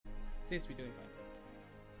Seems to be doing fine.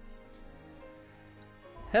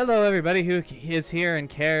 Hello, everybody who is here and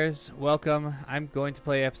cares. Welcome. I'm going to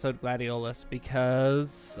play episode Gladiolus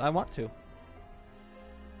because I want to.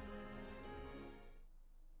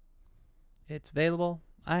 It's available.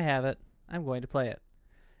 I have it. I'm going to play it.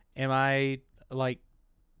 Am I, like,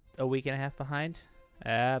 a week and a half behind?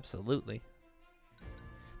 Absolutely.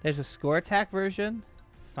 There's a score attack version.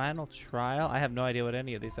 Final trial. I have no idea what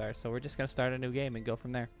any of these are, so we're just going to start a new game and go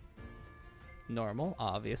from there. Normal,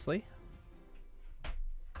 obviously.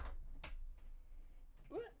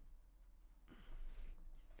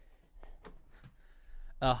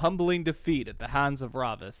 A humbling defeat at the hands of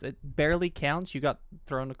Ravus. It barely counts. You got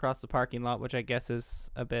thrown across the parking lot, which I guess is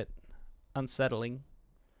a bit unsettling.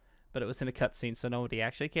 But it was in a cutscene, so nobody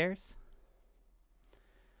actually cares.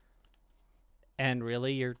 And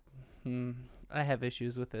really, you're... I have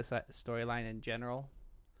issues with this storyline in general.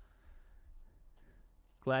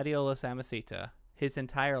 Gladiolus Amicita. His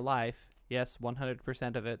entire life, yes,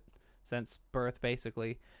 100% of it, since birth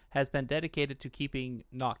basically, has been dedicated to keeping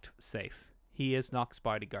Noct safe. He is Noct's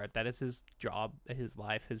bodyguard. That is his job, his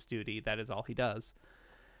life, his duty. That is all he does.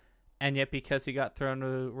 And yet because he got thrown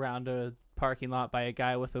around a parking lot by a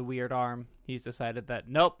guy with a weird arm, he's decided that,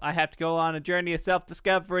 nope, I have to go on a journey of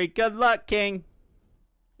self-discovery. Good luck, King.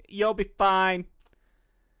 You'll be fine.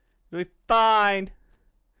 You'll be fine.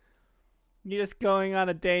 You're just going on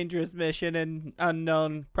a dangerous mission in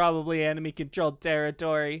unknown, probably enemy-controlled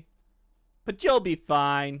territory. But you'll be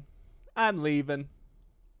fine. I'm leaving.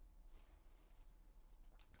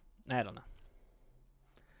 I don't know.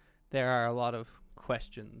 There are a lot of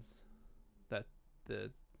questions that the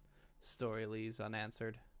story leaves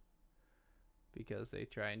unanswered because they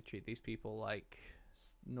try and treat these people like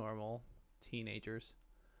normal teenagers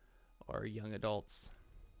or young adults.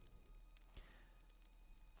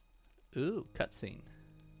 Ooh, cutscene.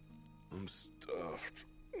 I'm stuffed.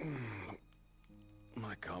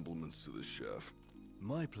 My compliments to the chef.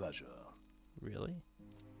 My pleasure. Really?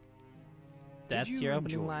 That's Did you your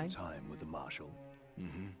opening enjoy line? Time with the marshal.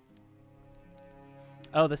 Mm-hmm.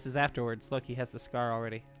 Oh, this is afterwards. Look, he has the scar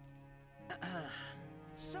already.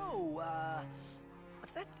 So,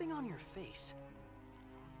 what's that thing on your face?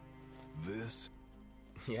 This?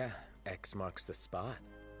 Yeah, X marks the spot.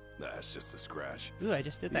 That's just a scratch. Ooh, I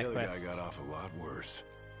just did that The other quest. guy got off a lot worse.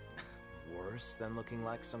 Worse than looking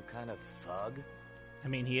like some kind of thug? I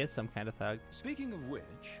mean, he is some kind of thug. Speaking of which,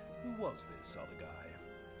 who was this other guy?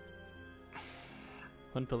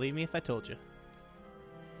 Wouldn't believe me if I told you.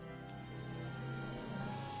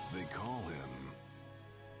 They call him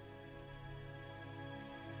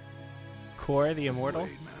Core the Immortal?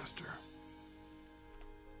 Blade Master.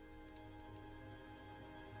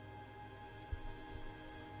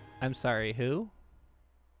 I'm sorry, who?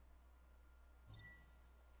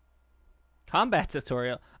 Combat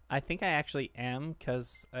tutorial. I think I actually am,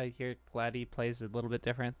 because I hear Gladi plays a little bit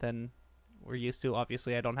different than we're used to.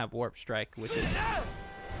 Obviously, I don't have Warp Strike, which is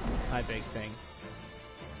my big thing.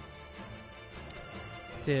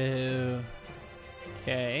 Okay.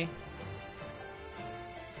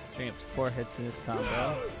 String up to 4 hits in his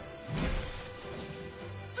combo.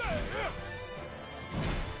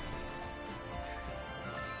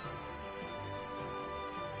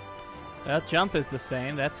 Well, jump is the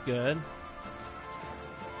same. That's good.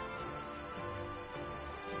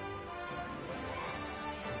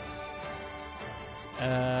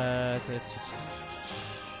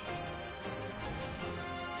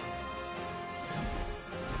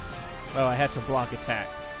 Oh, I had to block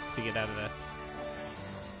attacks to get out of this.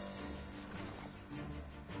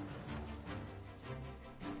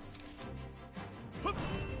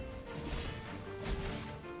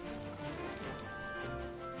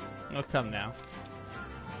 Oh, come now.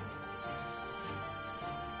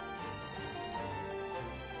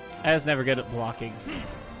 I was never good at blocking.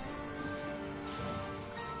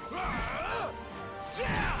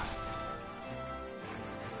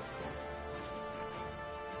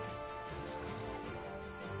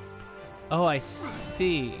 Oh, I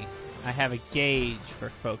see. I have a gauge for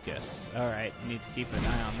focus. Alright, need to keep an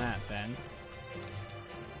eye on that then.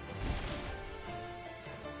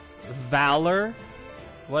 Valor?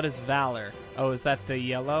 What is Valor? Oh, is that the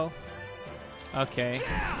yellow? Okay.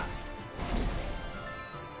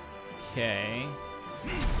 Okay.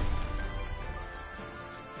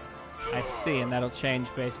 I see, and that'll change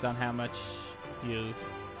based on how much you...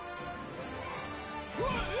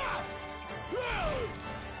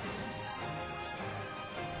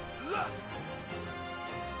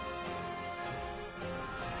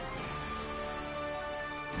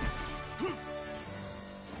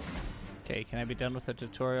 Okay, can I be done with the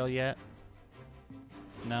tutorial yet?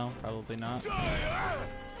 No, probably not.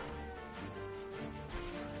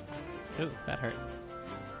 Ooh, that hurt.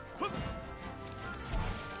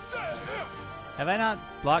 Have I not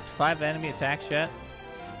blocked 5 enemy attacks yet?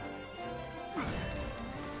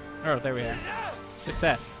 Oh, there we are.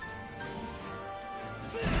 Success.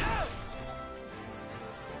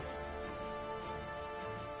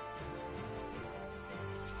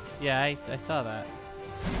 Yeah, I saw that.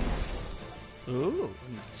 Ooh,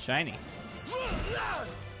 shiny.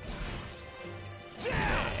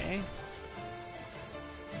 Okay.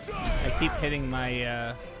 I keep hitting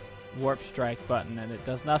my warp strike button and it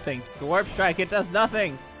does nothing. The warp strike, it does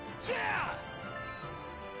nothing!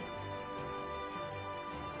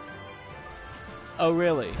 Oh,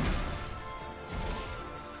 really?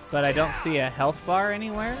 But I don't see a health bar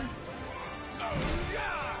anywhere?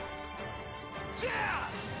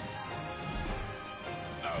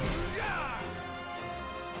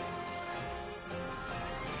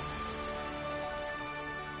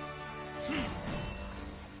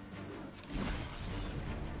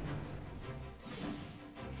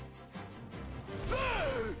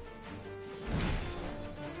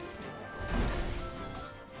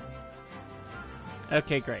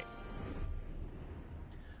 Okay, great.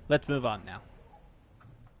 Let's move on now.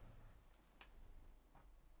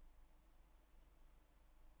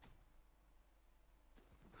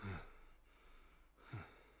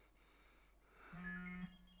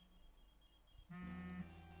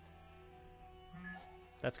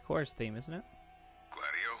 That's Core's theme, isn't it?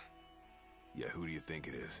 Gladio? Yeah, who do you think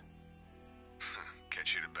it is?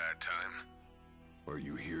 Catch you at a bad time? Are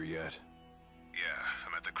you here yet? Yeah,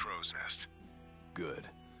 I'm at the crow's nest. Good.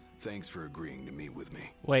 Thanks for agreeing to meet with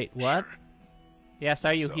me. Wait, what? Yes,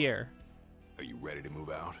 are you So- here? Are you ready to move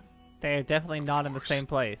out? They're definitely not in the same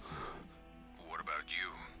place. What about you?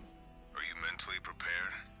 Are you mentally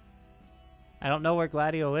prepared? I don't know where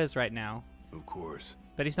Gladio is right now, Of course.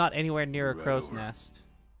 but he's not anywhere near a Right crow's over. nest.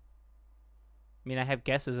 I mean, I have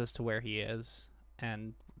guesses as to where he is,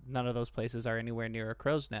 and none of those places are anywhere near a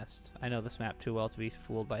crow's nest. I know this map too well to be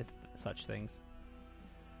fooled by such things.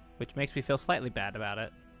 Which makes me feel slightly bad about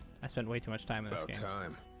it. I spent way too much time in this About game.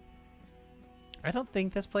 time. I don't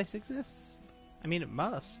think this place exists. I mean, it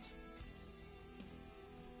must.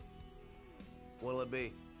 What'll it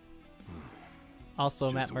be? Also,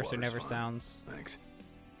 Just Matt the Mercer water's never fine. sounds Thanks.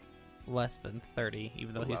 less than 30,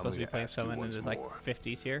 even though he's Allow supposed to me be to playing ask you someone in once his, like, more.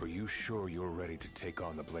 50s here. Are you sure you're ready to take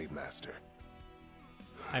on the Blade Master?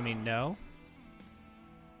 I mean, no.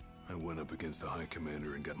 I went up against the High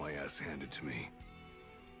Commander and got my ass handed to me.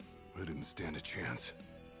 I didn't stand a chance.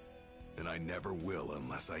 And I never will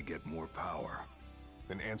unless I get more power.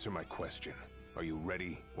 Then answer my question. Are you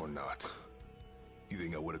ready or not? You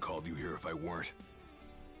think I would have called you here if I weren't?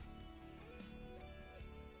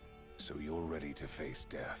 So you're ready to face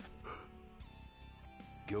death.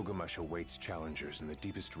 Gilgamesh awaits challengers in the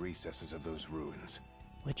deepest recesses of those ruins.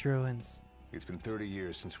 Which ruins? It's been 30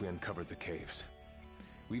 years since we uncovered the caves.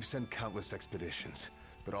 We've sent countless expeditions,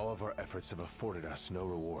 but all of our efforts have afforded us no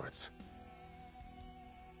rewards.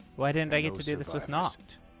 Why didn't I And get no to do this with survivors.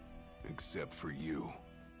 Noct? Except for you.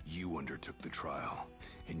 You undertook the trial,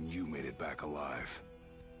 and you made it back alive.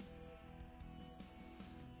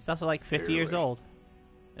 He's also like 50 years Barely. old.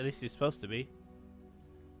 At least he's supposed to be.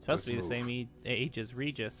 Supposed to be Let's the same age as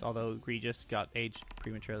Regis, although Regis got aged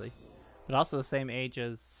prematurely. But also the same age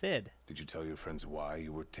as Sid. Did you tell your friends why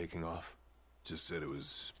you were taking off? Just said it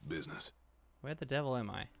was business. Where the devil am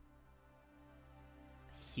I?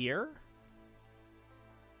 Here?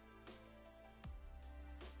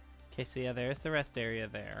 Okay, so yeah, there's the rest area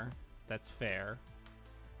there. That's fair.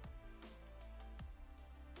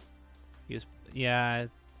 He was, yeah,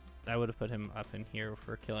 I would have put him up in here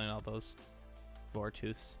for killing all those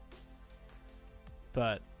Vortooths.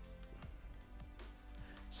 But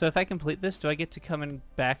so if I complete this, do I get to come and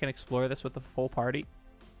back and explore this with the full party?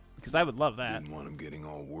 Because I would love that. Didn't want him getting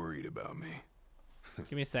all worried about me.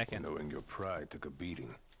 Give me a second. Knowing your pride took a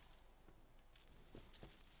beating.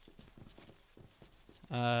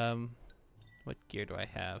 What gear do I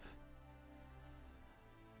have?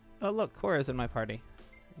 Oh, look, Cora's in my party.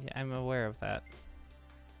 Yeah, I'm aware of that.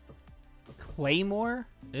 Claymore?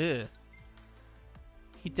 Ugh.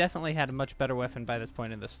 He definitely had a much better weapon by this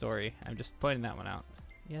point in the story. I'm just pointing that one out.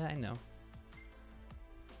 Yeah, I know.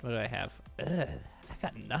 What do I have? Ugh, I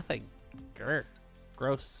got nothing. Grr.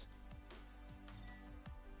 Gross.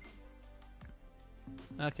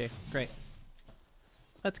 Okay, great.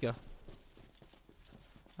 Let's go.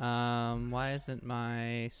 Why isn't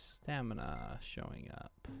my stamina showing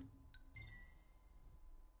up?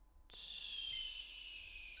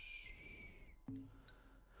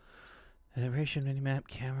 Vibration minimap,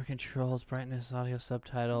 camera controls, brightness, audio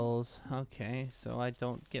subtitles. Okay, so I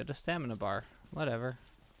don't get a stamina bar. Whatever.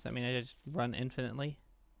 Does that mean I just run infinitely?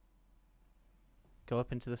 Go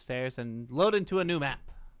up into the stairs and load into a new map.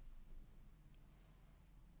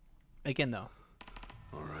 Again, though.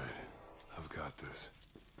 Alright, I've got this.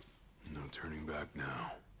 No turning back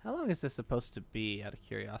now. How long is this supposed to be, out of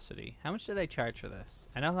curiosity? How much do they charge for this?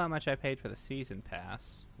 I know how much I paid for the season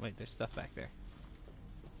pass. Wait, there's stuff back there.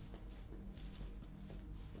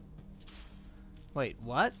 Wait,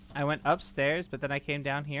 what? I went upstairs, but then I came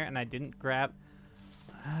down here and I didn't grab...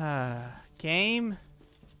 Game?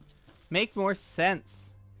 Make more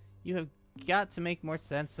sense. You have got to make more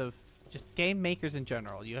sense of just game makers in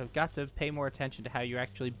general. You have got to pay more attention to how you're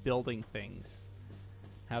actually building things.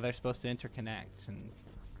 How they're supposed to interconnect. And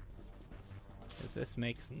 'cause this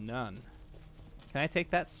makes none. Can I take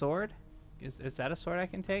that sword? Is that a sword I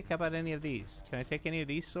can take? How about any of these? Can I take any of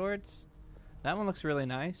these swords? That one looks really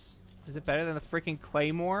nice. Is it better than the freaking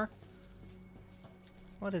claymore?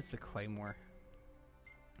 What is the claymore?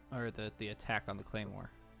 Or the attack on the claymore?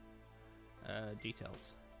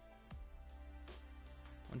 Details.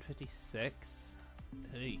 156.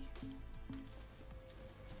 Hey.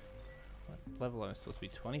 What level am I supposed to be?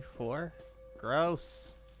 24?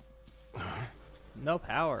 Gross. No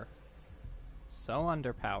power. So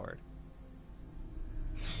underpowered.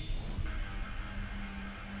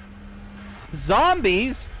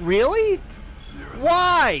 Zombies? Really?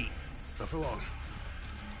 Why? Not for long.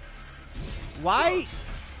 Why?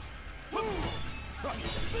 Have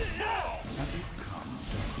you come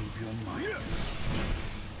to prove your might?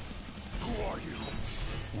 Who are you?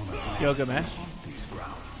 One of them Gilgamesh. haunt these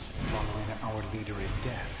grounds, following our leader in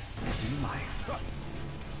death as in life.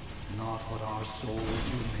 Not what our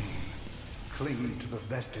souls remain, clinging to the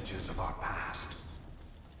vestiges of our past.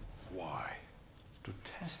 Why? To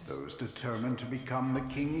test those determined to become the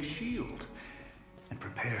King's shield, and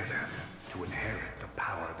prepare them to inherit the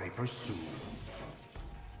power they pursue.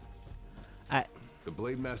 The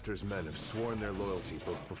Blade Master's men have sworn their loyalty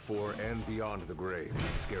both before and beyond the grave,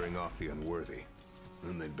 scaring off the unworthy.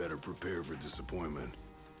 Then they'd better prepare for disappointment.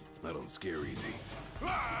 I don't scare easy.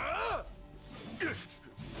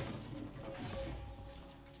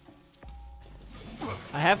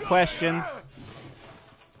 I have questions.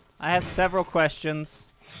 I have several questions.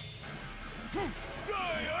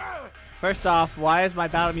 First off, why is my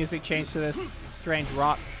battle music changed to this strange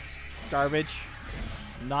rock garbage?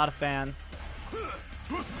 Not a fan.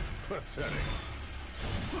 Pathetic.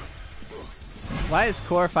 Why is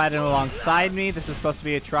Core fighting alongside me? This is supposed to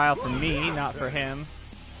be a trial for me, not for him.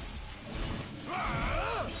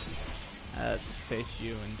 Let's face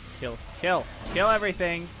you and kill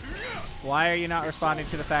everything. Why are you not responding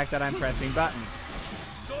to the fact that I'm pressing buttons?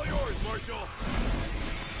 It's all yours, Marshal.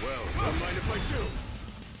 Well, don't mind if I do.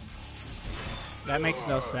 That makes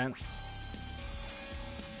no sense.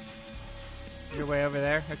 Your way over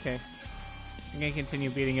there? Okay. I'm gonna continue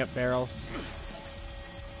beating up barrels.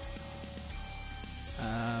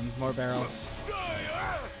 More barrels.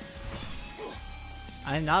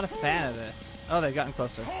 I'm not a fan of this. Oh, they've gotten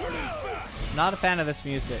closer. Not a fan of this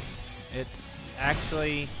music. It's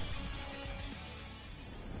actually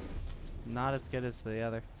not as good as the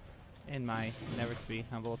other, in my never-to-be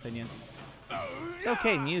humble opinion. It's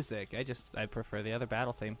okay music. I prefer the other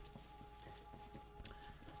battle theme.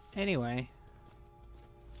 Anyway.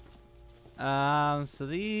 So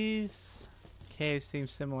these caves seem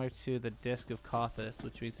similar to the Disc of Kothis,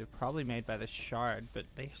 which means they're probably made by the Shard, but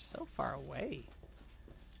they're so far away.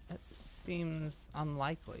 That seems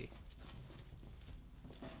unlikely.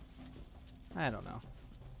 I don't know.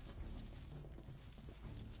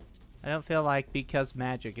 I don't feel like because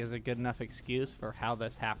magic is a good enough excuse for how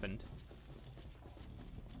this happened.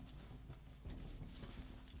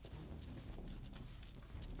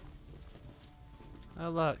 Oh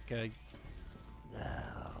look, oh,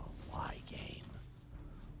 why game?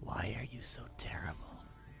 Why are you so terrible?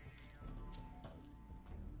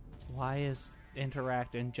 Why is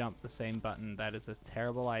interact and jump the same button? That is a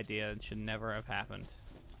terrible idea and should never have happened.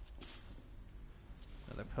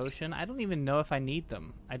 Another potion. I don't even know if I need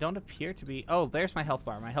them. I don't appear to be... Oh, there's my health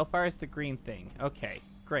bar. My health bar is the green thing. Okay,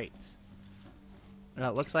 great. It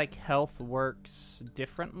looks like health works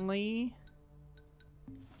differently.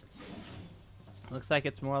 Looks like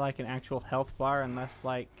it's more like an actual health bar and less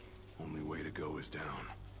like... Only way to go is down.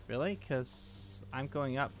 Really? Because I'm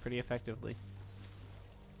going up pretty effectively.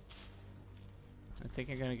 I think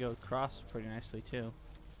I'm going to go across pretty nicely too.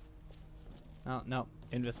 Oh, no.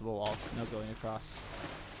 Invisible wall. No going across.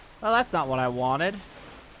 Well, that's not what I wanted.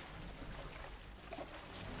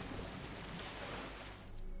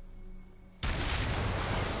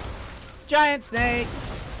 giant snake!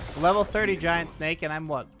 Level 30 giant snake, and I'm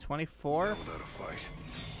what, 24? Without a fight.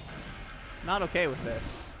 Not okay with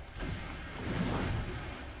this.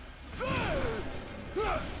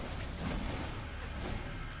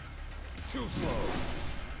 Too slow.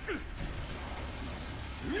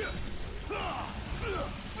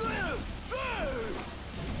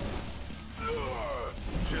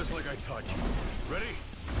 Just like I taught you. Ready?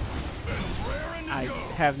 I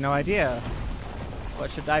have no idea. What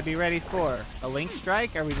should I be ready for? A link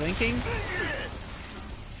strike? Are we linking?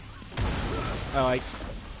 Oh, I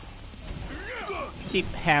keep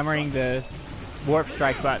hammering the warp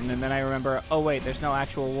strike button, and then I remember, oh wait, there's no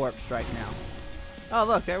actual warp strike now. Oh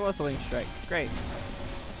look, there was a link strike. Great.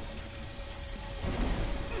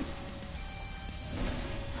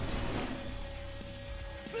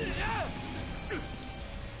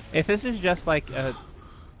 If this is just like a...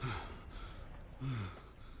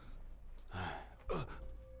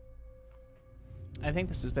 I think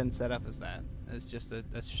this has been set up as that. As just a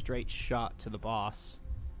straight shot to the boss.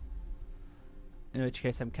 In which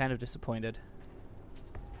case I'm kind of disappointed.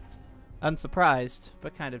 Unsurprised,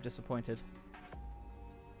 but kind of disappointed.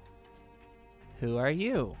 Who are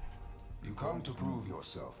you? You come to prove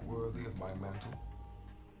yourself worthy of my mantle?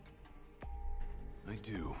 I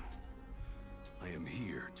do. I am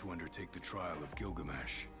here to undertake the trial of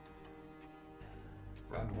Gilgamesh.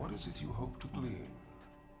 And what is it you hope to glean?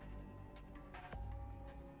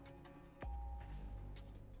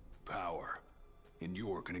 Power. And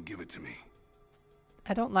you're gonna give it to me.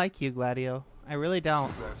 I don't like you, Gladio. I really don't.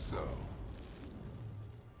 Is that so?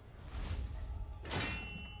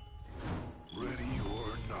 Ready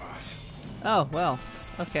or not. Oh, well.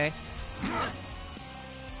 Okay.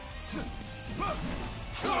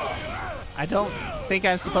 I don't think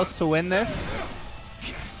I'm supposed to win this.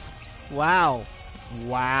 Wow.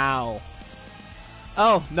 Wow.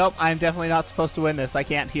 Oh, nope, I'm definitely not supposed to win this. I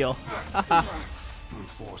can't heal. Brute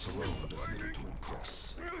force alone does little to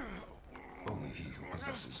impress. Only he who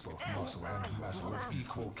possesses both muscle and matter of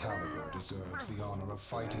equal caliber deserves the honor of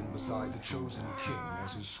fighting beside the chosen king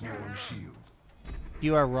as his sworn shield.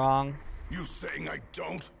 You are wrong. You saying I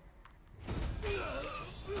don't?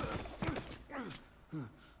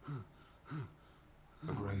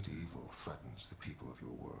 A great evil threatens the people of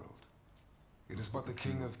your world. It is but the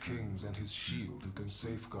King of Kings and his shield who can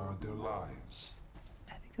safeguard their lives.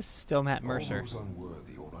 I think this is still Matt Mercer. All those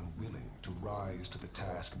unworthy or unwilling to rise to the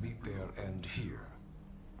task meet their end here,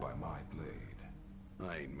 by my blade.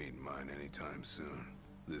 I ain't meeting mine anytime soon.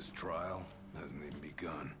 This trial hasn't even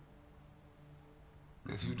begun.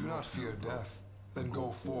 If you do not fear death, then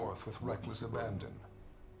go forth with reckless abandon,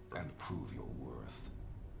 and prove your worth.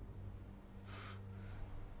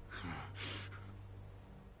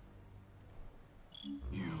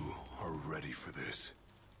 You are ready for this.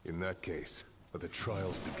 In that case, let the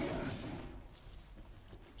trials begin.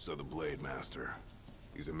 So the Blade Master.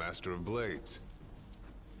 He's a master of blades.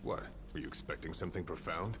 What? Were you expecting something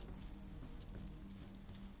profound?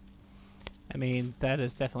 I mean, that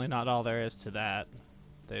is definitely not all there is to that.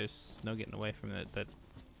 There's no getting away from it, but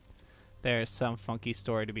there's some funky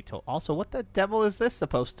story to be told. Also, what the devil is this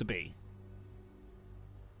supposed to be?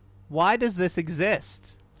 Why does this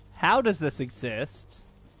exist? How does this exist?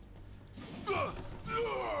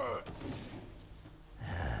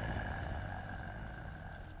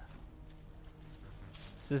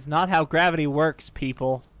 This is not how gravity works,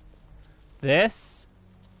 people. This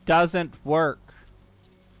doesn't work.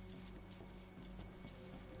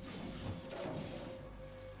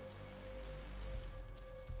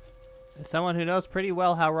 As someone who knows pretty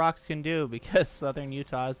well how rocks can do, because Southern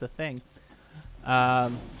Utah is a thing.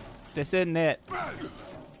 This isn't it.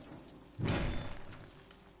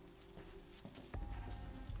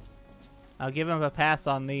 I'll give him a pass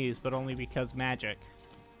on these, but only because magic.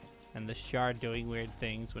 And the shard doing weird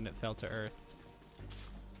things when it fell to Earth.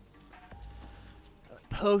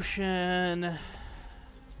 Potion.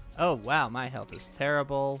 Oh, wow, my health is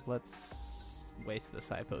terrible. Let's waste this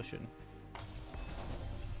high potion.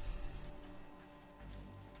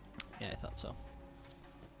 Yeah, I thought so.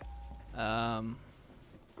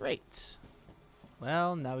 Great.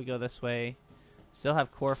 Well, now we go this way. Still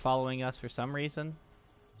have Core following us for some reason.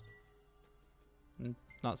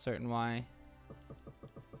 Not certain why.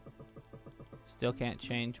 Still can't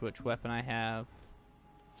change which weapon I have.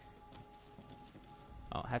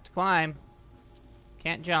 Oh, have to climb.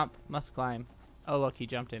 Can't jump. Must climb. Oh, look, he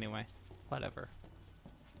jumped anyway. Whatever.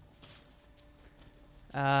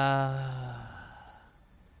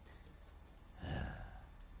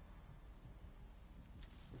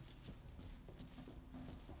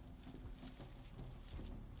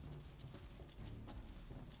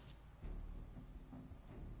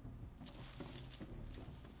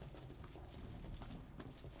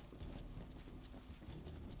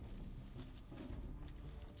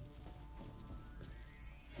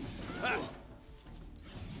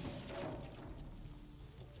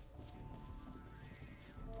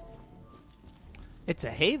 It's a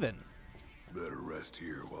haven. Better rest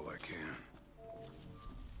here while I can.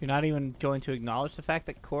 You're not even going to acknowledge the fact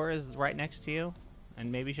that Core is right next to you? And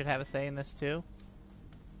maybe should have a say in this too?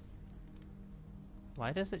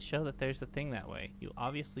 Why does it show that there's a thing that way? You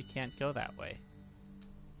obviously can't go that way.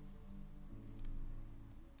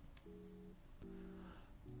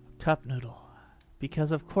 Cup noodle.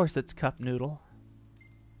 Because of course it's cup noodle.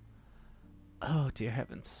 Oh dear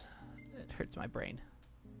heavens. It hurts my brain.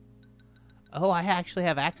 Oh, I actually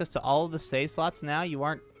have access to all of the save slots now? You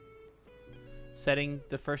aren't setting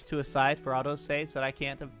the first two aside for auto saves that I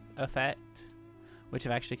can't affect, which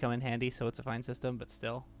have actually come in handy, so it's a fine system, but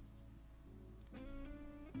still.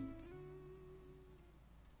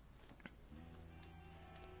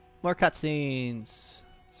 More cutscenes.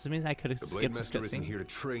 So it means I could have The skipped this Blademaster isn't cutscene. here to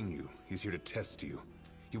train you. He's here to test you.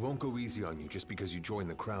 He won't go easy on you just because you joined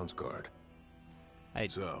the Crown's Guard. I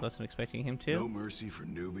So, wasn't expecting him to. No mercy for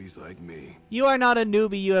newbies like me. You are not a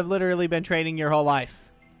newbie. You have literally been training your whole life.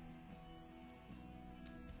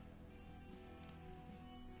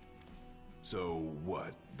 So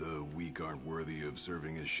what? The weak aren't worthy of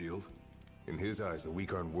serving as shield? In his eyes, the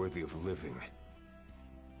weak aren't worthy of living.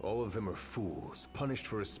 All of them are fools, punished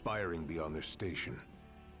for aspiring beyond their station.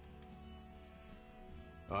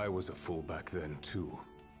 I was a fool back then, too.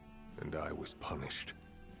 And I was punished.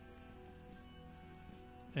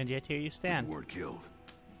 And yet here you stand. You weren't killed.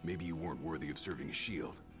 Maybe you weren't worthy of serving as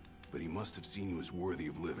shield, but he must have seen you as worthy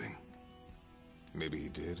of living. Maybe he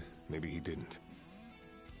did, maybe he didn't.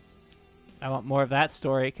 I want more of that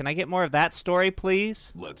story. Can I get more of that story,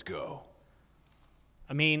 please? Let's go.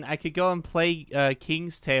 I mean, I could go and play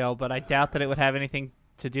King's Tale, but I doubt that it would have anything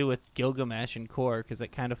to do with Gilgamesh and Core, because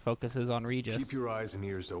it kind of focuses on Regis. Keep your eyes and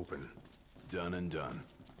ears open. Done and done.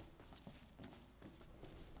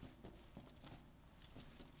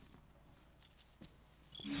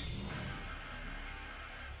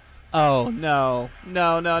 Oh, no.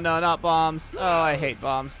 No, no, no, not bombs. Oh, I hate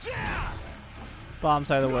bombs. Bombs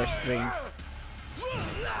are the worst things.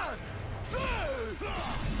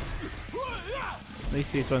 At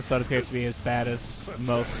least these ones don't appear to be as bad as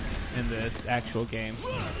most in the actual game.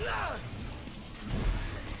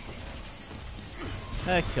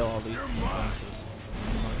 I kill all these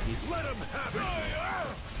monkeys. Let him have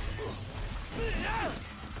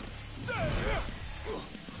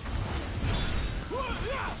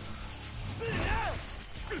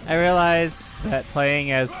I realize that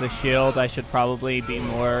playing as the shield, I should probably be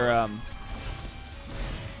more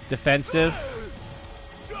defensive,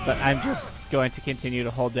 but I'm just going to continue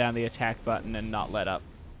to hold down the attack button and not let up,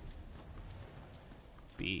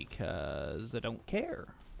 because I don't care.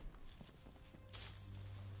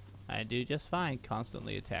 I do just fine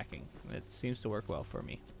constantly attacking. It seems to work well for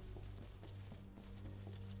me.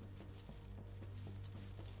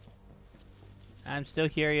 I'm still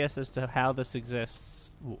curious as to how this exists.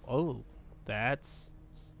 Oh, that's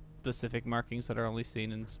specific markings that are only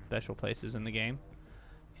seen in special places in the game.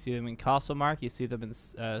 You see them in Castle Mark, you see them in the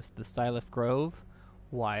Stylif Grove.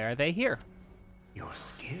 Why are they here? Your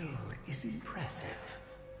skill is impressive.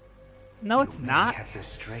 No, it's You may not. have the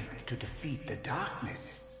strength to defeat the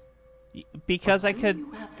darkness. Because I Will could...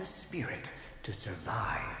 you have the spirit to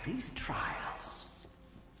survive these trials?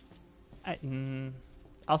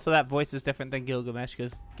 Also, that voice is different than Gilgamesh,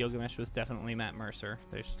 because Gilgamesh was definitely Matt Mercer.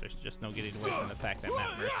 There's just no getting away from the fact that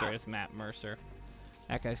Matt Mercer is Matt Mercer.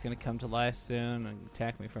 That guy's going to come to life soon and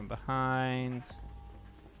attack me from behind.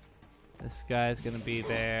 This guy's going to be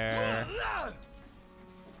there.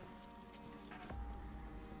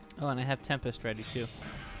 Oh, and I have Tempest ready, too.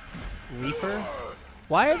 Reaper?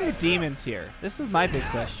 Why are there demons here? This is my big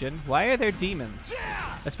question. Why are there demons?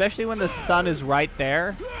 Especially when the sun is right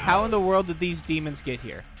there. How in the world did these demons get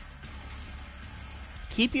here?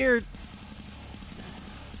 Keep your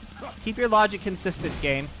logic consistent,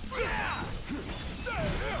 game.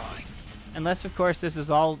 Unless, of course, this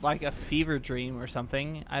is all like a fever dream or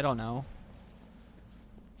something. I don't know.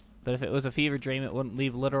 But if it was a fever dream, it wouldn't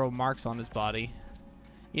leave literal marks on his body.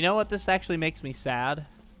 You know what? This actually makes me sad.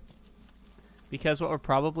 Because what we're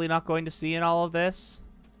probably not going to see in all of this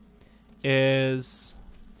is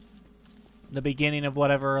the beginning of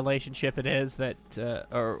whatever relationship it is that,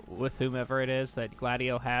 or with whomever it is that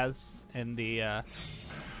Gladio has in the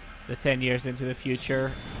 10 years into the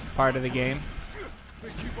future part of the game. They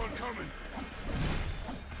keep on coming.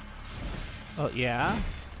 Oh yeah,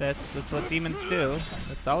 that's what demons do.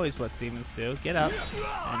 That's always what demons do. Get up.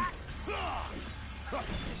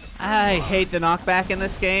 And I hate the knockback in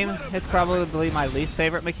this game. It's probably my least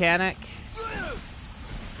favorite mechanic.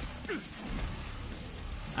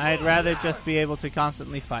 I'd rather just be able to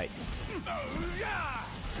constantly fight.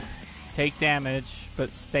 take damage, but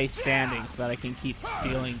stay standing so that I can keep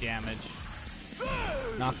dealing damage.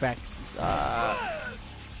 Knockback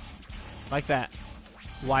sucks. Like that.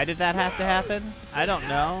 Why did that have to happen? I don't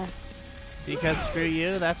know. Because screw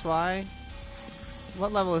you, that's why.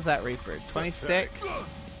 What level is that Reaper? 26?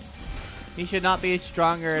 He should not be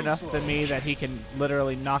stronger enough than me that he can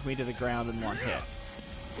literally knock me to the ground in one hit.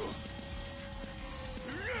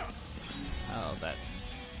 Oh, that...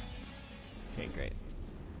 Okay, great.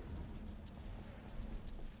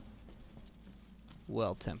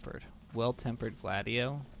 Well-tempered. Well-tempered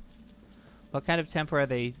Gladio. What kind of temper are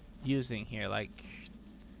they using here? Like,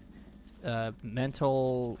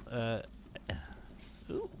 mental,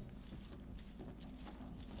 ooh.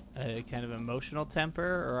 Kind of emotional temper,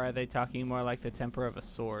 or are they talking more like the temper of a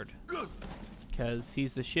sword? Because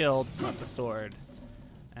he's the shield, not the sword.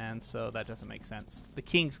 And so that doesn't make sense. The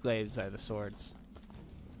king's glaives are the swords.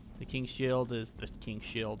 The king's shield is the king's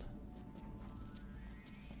shield.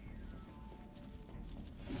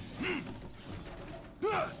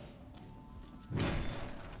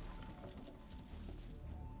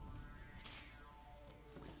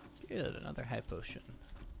 Good, another high potion.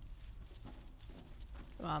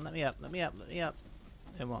 Come on, let me up, let me up, let me up.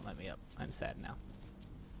 It won't let me up. I'm sad now.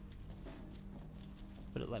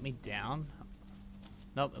 Would it let me down?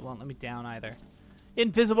 Nope, it won't let me down either.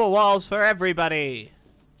 Invisible walls for everybody!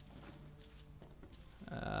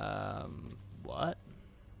 What?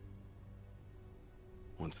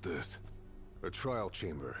 What's this? A trial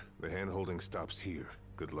chamber. The hand-holding stops here.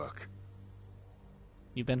 Good luck.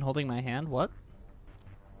 You've been holding my hand? What?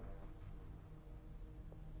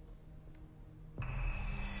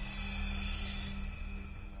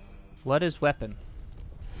 What is weapon?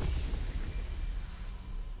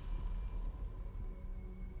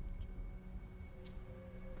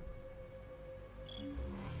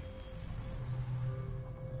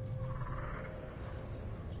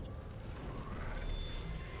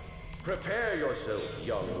 Prepare yourself,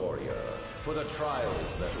 young warrior, for the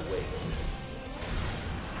trials that await.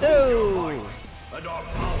 No!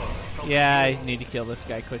 Yeah, I need to kill this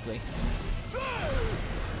guy quickly.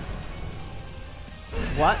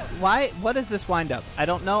 What? Why? What is this wind-up? I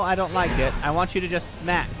don't know. I don't like it. I want you to just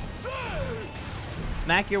smack.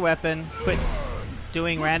 Smack your weapon. Quit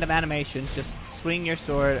doing random animations. Just swing your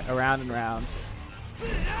sword around and around.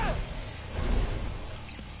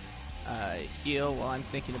 Heal while I'm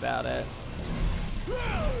thinking about it.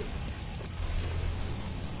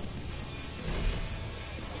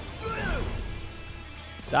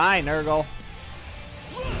 Die, Nurgle.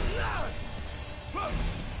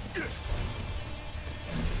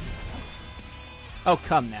 Oh,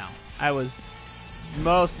 come now. I was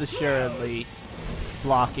most assuredly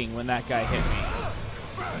blocking when that guy hit me.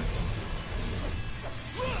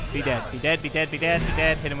 Be dead, be dead, be dead, be dead, be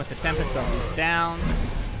dead. Hit him with the Tempest, but he's down.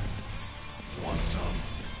 Want some?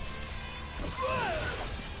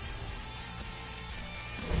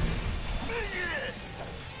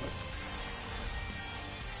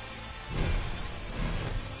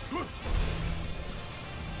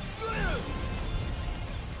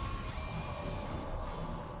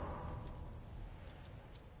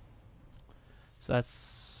 So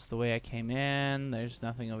that's the way I came in. There's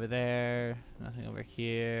nothing over there. Nothing over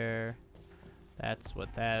here. That's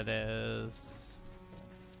what that is.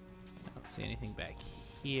 I don't see anything back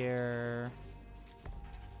here.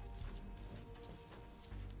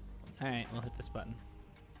 Alright, we'll hit this button.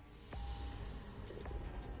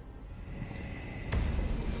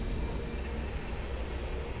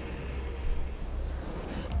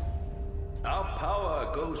 Our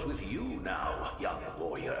power goes with you now, young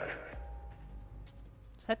warrior.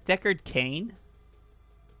 Is that Deckard Cain?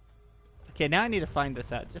 Okay, now I need to find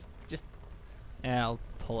this out. Just. Yeah, I'll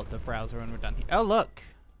pull up the browser when we're done here. Oh, look!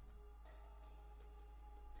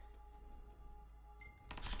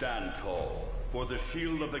 Stand tall, for the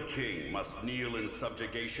shield of the king must kneel in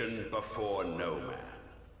subjugation before no man.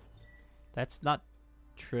 That's not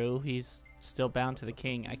true. He's still bound to the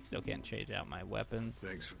king. I still can't change out my weapons.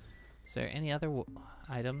 Thanks. Is there any other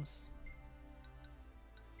items?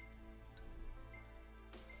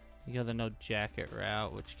 You go the no jacket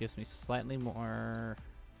route, which gives me slightly more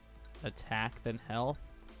attack than health.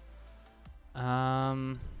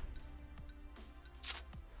 I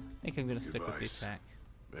think I'm gonna stick with the attack.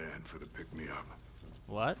 Man, for the pick-me-up.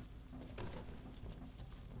 What?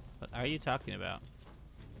 What are you talking about?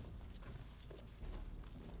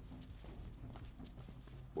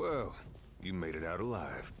 Well, you made it out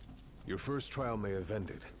alive. Your first trial may have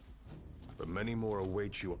ended, but many more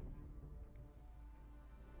await you.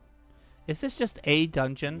 Is this just a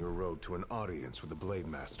dungeon? Your road to an audience with the Blade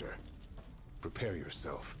Master. Prepare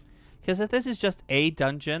yourself. Because if this is just a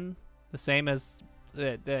dungeon, the same as,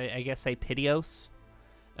 I guess, say Pitios,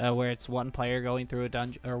 where it's one player going through a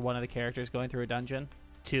dungeon, or one of the characters going through a dungeon.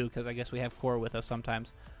 Two, because I guess we have Core with us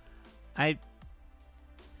sometimes. I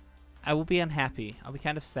will be unhappy. I'll be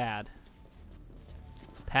kind of sad.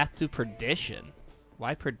 Path to Perdition.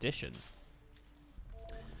 Why Perdition?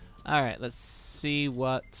 Alright, let's see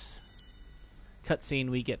what cutscene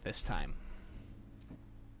we get this time.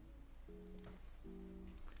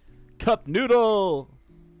 Cup Noodle!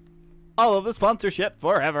 All of the sponsorship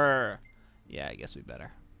forever! Yeah, I guess we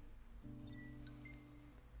better.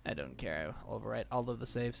 I don't care. I'll overwrite all of the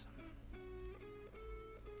saves.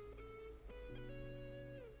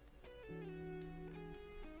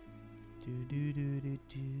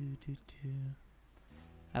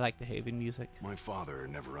 I like the Haven music. My father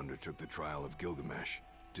never undertook the trial of Gilgamesh,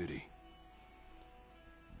 did he?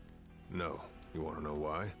 No. You want to know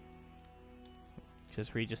why?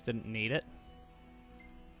 Because we just didn't need it.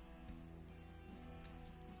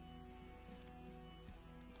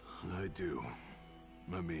 I do.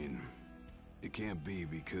 I mean, it can't be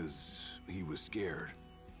because he was scared,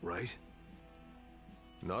 right?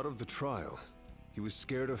 Not of the trial. He was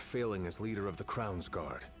scared of failing as leader of the Crown's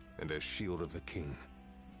Guard, and as Shield of the King.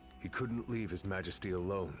 He couldn't leave His Majesty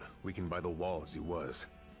alone, weakened by the wall as he was.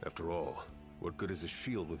 After all, what good is a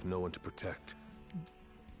shield with no one to protect?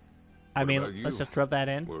 I mean, let's just rub that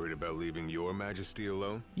in. Worried about leaving your Majesty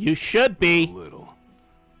alone? You should be! A little.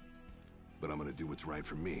 But I'm gonna do what's right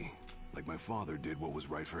for me, like my father did what was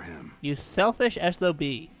right for him. You selfish SOB.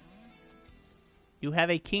 You have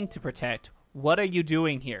a king to protect. What are you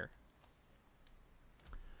doing here?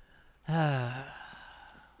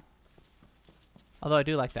 Although I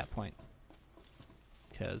do like that point.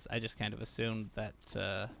 Because I just kind of assumed that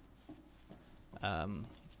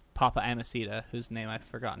Papa Amacita, whose name I've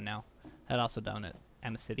forgotten now, had also done it.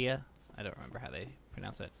 Amacidia? I don't remember how they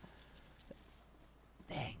pronounce it.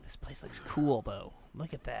 Dang, this place looks cool, though.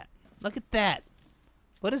 Look at that. Look at that.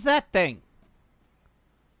 What is that thing?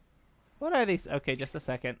 What are these? Okay, just a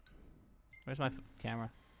second. Where's my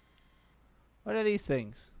camera? What are these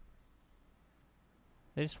things?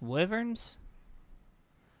 They're just wyverns?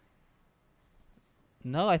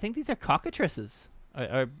 No, I think these are cockatrices.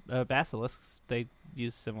 Or basilisks. They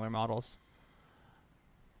use similar models.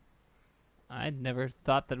 I never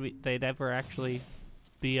thought that they'd ever actually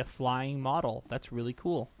be a flying model. That's really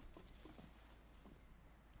cool.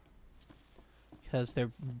 Because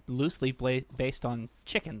they're loosely based on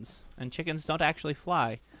chickens. And chickens don't actually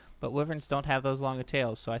fly. But wyverns don't have those long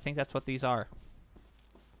tails, so I think that's what these are.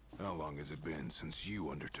 How long has it been since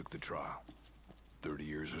you undertook the trial? 30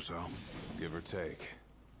 years or so? Give or take.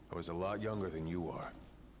 I was a lot younger than you are,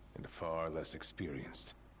 and far less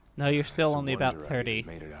experienced. No, you're still It's a only about wonder I 30.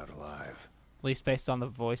 even made it out alive. At least based on the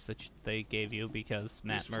voice that they gave you, because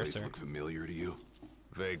Matt This Mercer. place look familiar to you?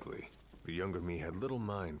 Vaguely. The younger me had little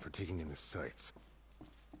mind for taking in the sights.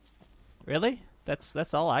 Really?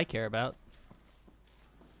 That's all I care about.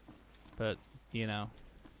 But, you know,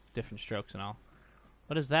 different strokes and all.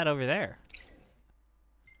 What is that over there?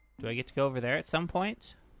 Do I get to go over there at some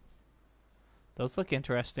point? Those look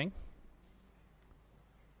interesting.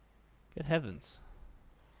 Good heavens.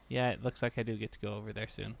 Yeah, it looks like I do get to go over there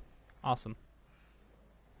soon. Awesome.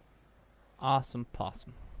 Awesome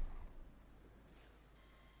possum.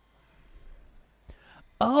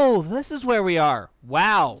 Oh, this is where we are.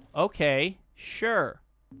 Wow. Okay. Sure.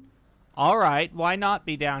 Alright, why not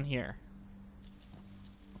be down here?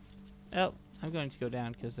 Oh, I'm going to go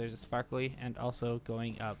down because there's a sparkly, and also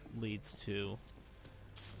going up leads to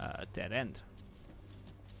a dead end.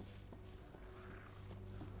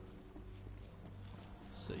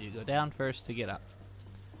 So you go down first to get up.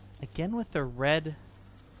 Again with the red...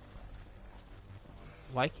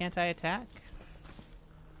 Why can't I attack?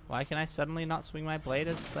 Why can I suddenly not swing my blade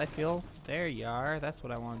as I feel? There you are. That's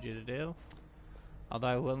what I wanted you to do. Although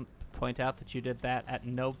I will point out that you did that at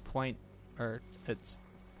no point, or it's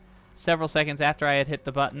several seconds after I had hit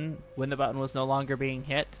the button, when the button was no longer being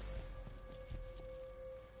hit.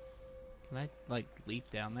 Can I, like,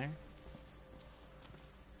 leap down there?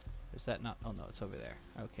 Is that not? Oh no, it's over there.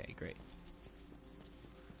 Okay, great.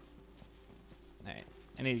 Alright,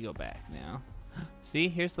 I need to go back now. See,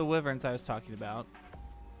 here's the wyverns I was talking about.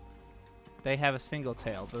 They have a single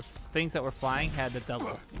tail. Those things that were flying had a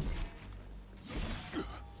double.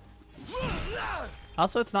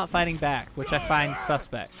 Also, it's not fighting back, which I find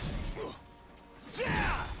suspect.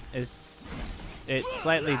 Is it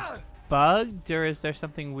slightly bugged, or is there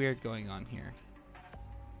something weird going on here?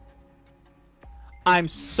 I'm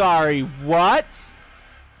sorry, what?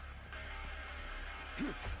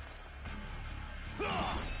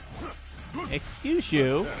 Excuse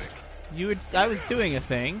you. I was doing a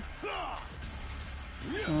thing.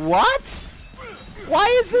 What? Why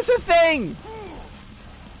is this a thing?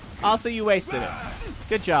 Also, you wasted it.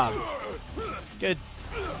 Good job. Good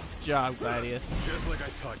job, Gladius. Just like I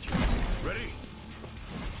taught you. Ready?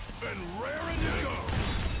 And raring to go.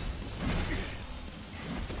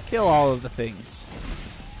 Kill all of the things.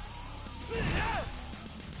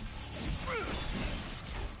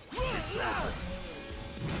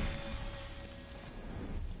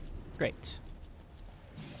 Great.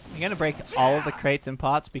 I'm gonna break all of the crates and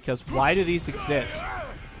pots because why do these exist?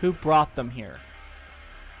 Who brought them here?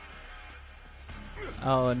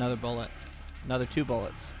 Oh, another bullet. Another 2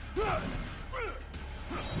 bullets.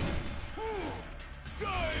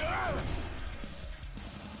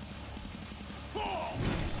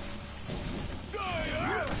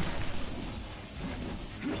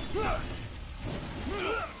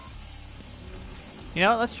 You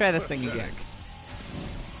know what? Let's try this thing again.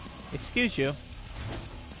 Excuse you.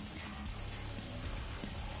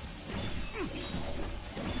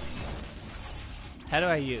 How do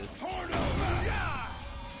I use?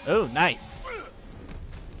 Oh, nice.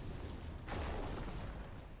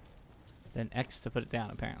 Then X to put it down,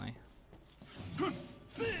 apparently. Grab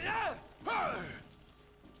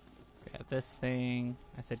this thing.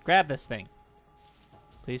 I said grab this thing.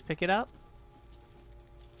 Please pick it up.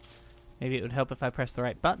 Maybe it would help if I press the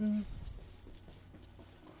right button.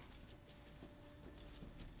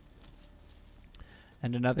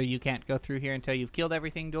 And another you can't go through here until you've killed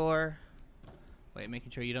everything door. Wait,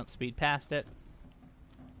 making sure you don't speed past it.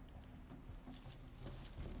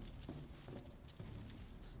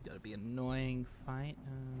 It's gotta be an annoying fight.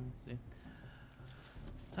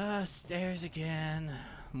 Stairs again.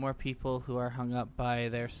 More people who are hung up by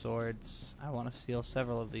their swords. I want to steal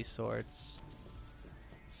several of these swords.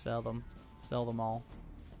 Sell them. Sell them all.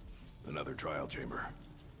 Another trial chamber.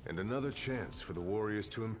 And another chance for the warriors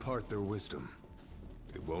to impart their wisdom.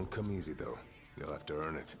 It won't come easy, though. You'll have to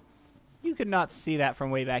earn it. You could not see that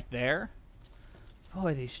from way back there.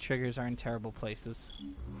 Boy, these triggers are in terrible places.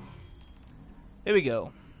 Here we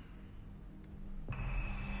go.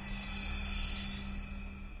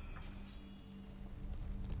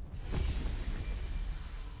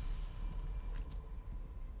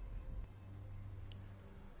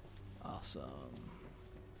 Awesome.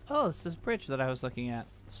 Oh, this is a bridge that I was looking at.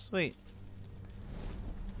 Sweet.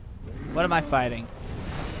 What am I fighting?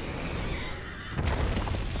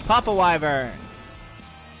 Papa Wyvern.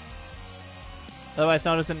 Otherwise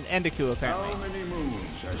known as an Endeku, apparently. How many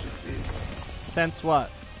moons has it been? Since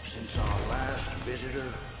what? Since our last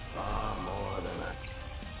visitor? Far more than that.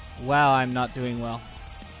 Wow, I'm not doing well.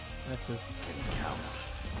 This is... Count.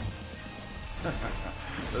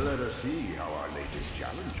 Let us see how our latest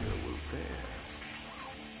challenger will fare.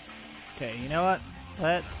 Okay, you know what?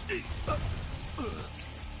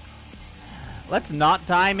 Let's not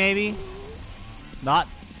die, maybe? Not...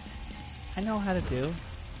 I know how to do.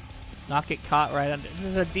 Not get caught right under... This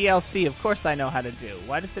is a DLC, of course I know how to do.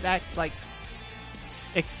 Why does it act like...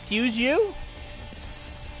 Excuse you?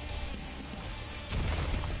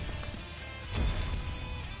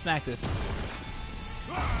 Smack this.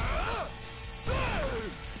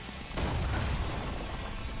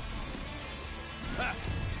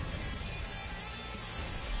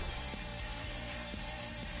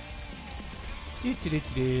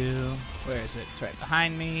 Where is it? It's right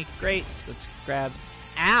behind me. Great. Let's grab...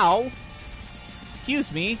 Ow!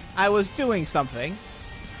 Excuse me. I was doing something.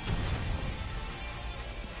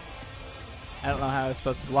 I don't know how I was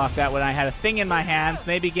supposed to block that when I had a thing in my hands.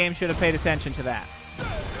 Maybe game should have paid attention to that.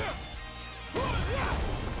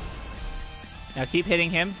 Now keep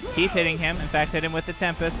hitting him. Keep hitting him. In fact, hit him with the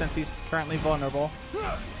Tempest since he's currently vulnerable.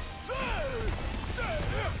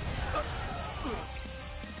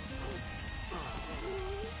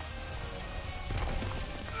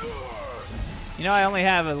 You know, I only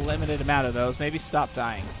have a limited amount of those. Maybe stop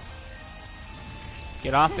dying.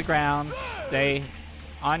 Get off the ground. Stay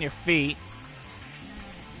on your feet.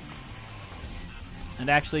 And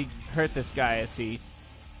actually hurt this guy as he...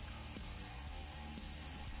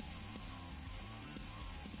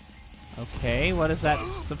 Okay, what is that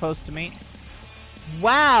supposed to mean?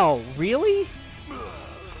 Wow, really?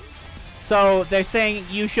 So they're saying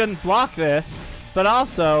you shouldn't block this, but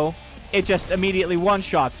also it just immediately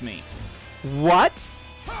one-shots me. What?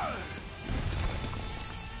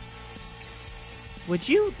 Would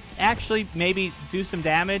you actually maybe do some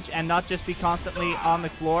damage and not just be constantly on the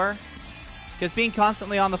floor? Because being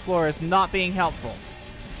constantly on the floor is not being helpful.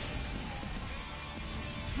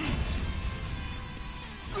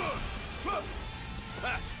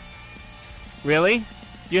 Really?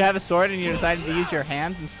 You have a sword and you decided to use your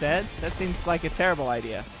hands instead? That seems like a terrible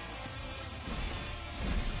idea.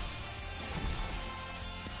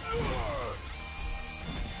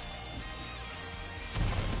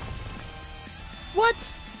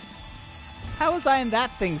 What? How was I in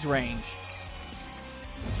that thing's range?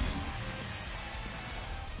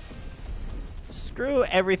 Screw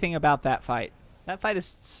everything about that fight. That fight is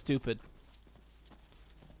stupid.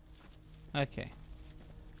 Okay.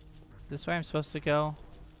 This way I'm supposed to go?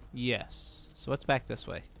 Yes. So what's back this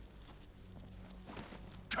way?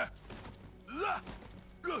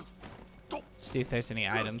 See if there's any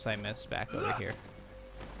items I missed back over here.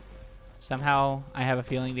 Somehow I have a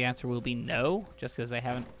feeling the answer will be no, just because I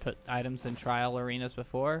haven't put items in trial arenas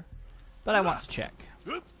before. But I want to check.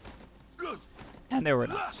 And there were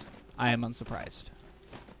not. I am unsurprised.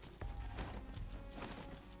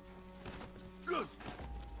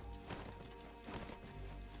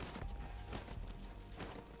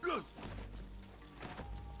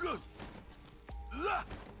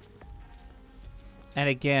 And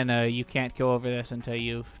again, you can't go over this until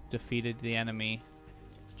you've defeated the enemy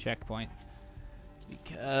checkpoint.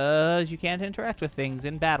 Because you can't interact with things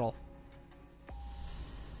in battle.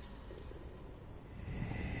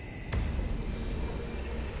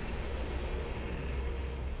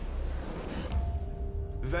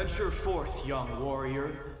 Venture forth, young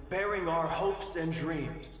warrior, bearing our hopes and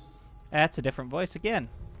dreams. That's a different voice again.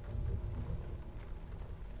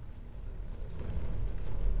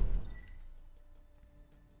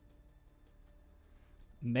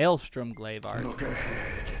 Maelstrom Glavard. Look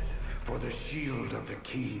ahead, for the shield of the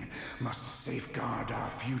king must safeguard our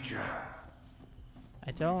future.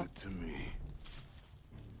 I don't... Leave it to me.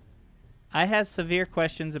 I have severe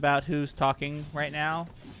questions about who's talking right now.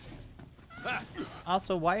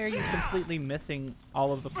 Also, why are you completely missing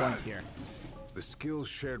all of the points here? The skills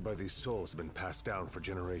shared by these souls have been passed down for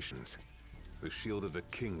generations. The shield of the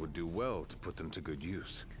king would do well to put them to good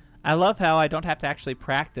use. I love how I don't have to actually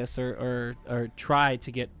practice or try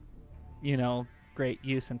to get, you know, great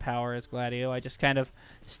use and power as Gladio. I just kind of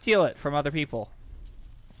steal it from other people.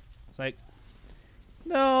 It's like,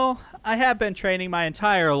 no, I have been training my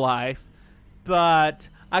entire life, but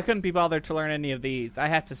I couldn't be bothered to learn any of these. I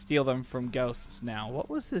have to steal them from ghosts now.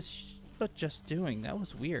 What was this foot just doing? That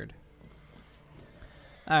was weird.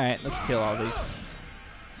 Alright, let's kill all these.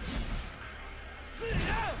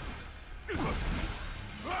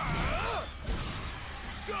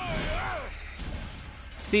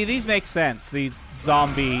 See, these make sense, these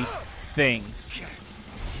zombie things.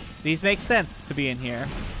 These make sense to be in here.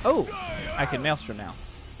 Oh, I can Maelstrom now.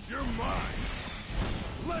 You're mine.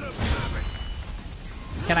 Let him have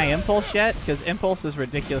it. Can I Impulse yet? Because Impulse is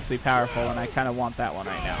ridiculously powerful, and I kind of want that one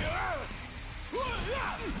right now.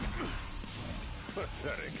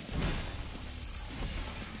 Pathetic.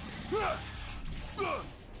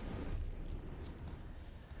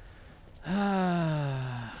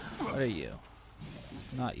 What are you?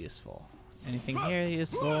 Not useful. Anything here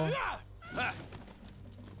useful?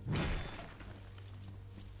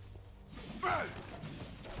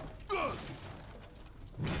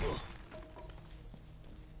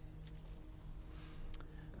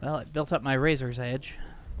 Well, it built up my razor's edge.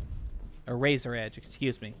 Or razor edge,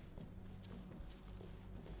 excuse me.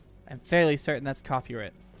 I'm fairly certain that's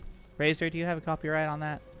copyright. Razor, do you have a copyright on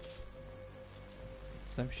that?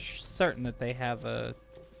 So I'm certain that they have a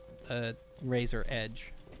razor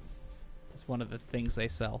edge. It's one of the things they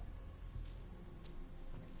sell.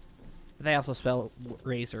 But they also spell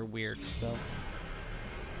razor weird, so.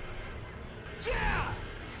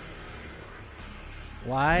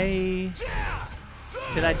 Why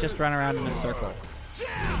did I just run around in a circle?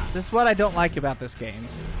 This is what I don't like about this game,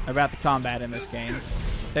 about the combat in this game.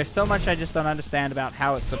 There's so much I just don't understand about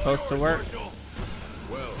how it's supposed to work.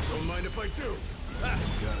 Well, don't mind if I do.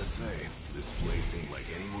 Gotta say, this place ain't like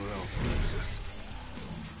anywhere else in Lucis.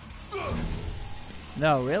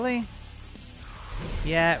 No, really?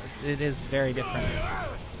 Yeah, it is very different.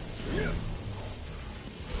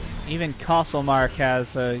 Even Castlemark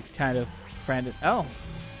has a kind of friend. Oh,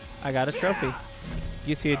 I got a trophy.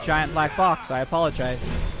 You see a giant black box. I apologize,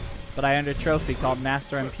 but I earned a trophy called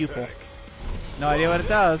Master and Pupil. No idea what it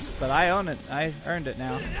does, but I own it. I earned it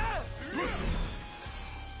now.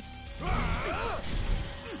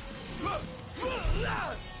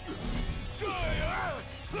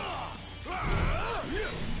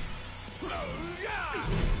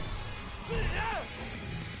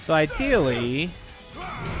 So ideally,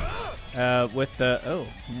 with the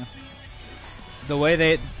the way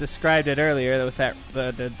they described it earlier, with that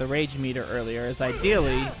the rage meter earlier, is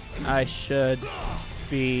ideally I should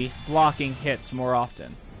be blocking hits more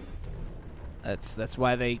often. That's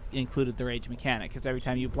why they included the rage mechanic, because every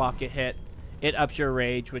time you block a hit, it ups your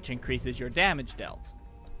rage, which increases your damage dealt.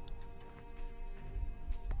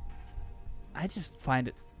 I just find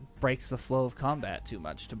it breaks the flow of combat too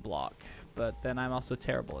much to block, but then I'm also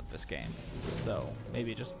terrible at this game, so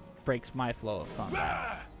maybe it just breaks my flow of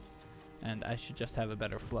combat, and I should just have a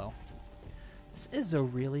better flow. This is a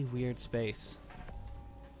really weird space.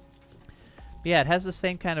 But yeah, it has the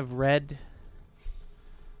same kind of red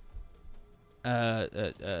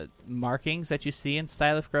markings that you see in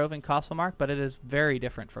Stylith Grove and Castlemark, but it is very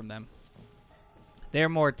different from them. They're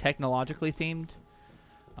more technologically themed,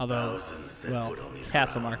 although, well,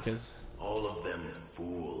 Castlemark is... All of them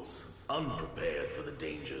fools, unprepared for the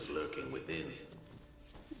dangers lurking within.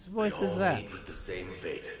 Whose voice they is all that? meet with the same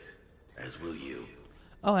fate, as will you.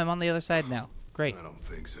 Oh, I'm on the other side now. Great. I don't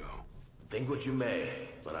think so. Think what you may,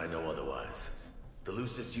 but I know otherwise. The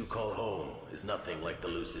Lucis you call home is nothing like the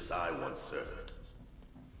Lucis I once served.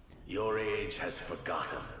 Your age has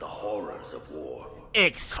forgotten the horrors of war.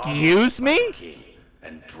 Excuse me? King,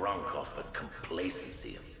 and drunk off the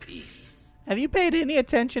complacency of peace. Have you paid any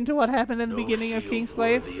attention to what happened in the beginning of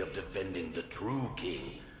Kingslave? Worthy of defending the true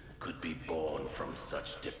king could be born from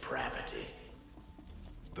such depravity.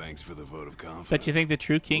 Thanks for the vote of confidence. But you think the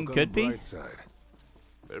true king Look on could the be? bright side.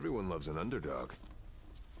 Everyone loves an underdog.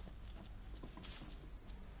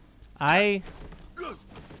 I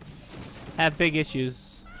have big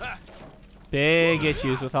issues. Big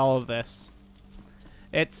issues with all of this.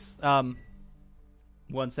 It's 1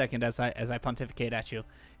 second as I pontificate at you.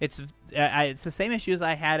 It's the same issues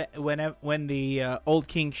I had when the old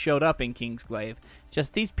king showed up in Kingsglaive.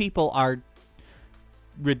 Just these people are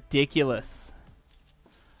ridiculous.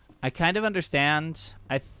 I kind of understand,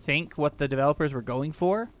 I think, what the developers were going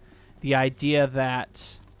for. The idea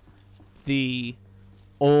that the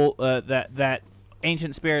old that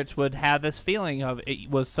ancient spirits would have this feeling of it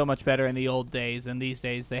was so much better in the old days, and these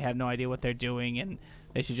days they have no idea what they're doing, and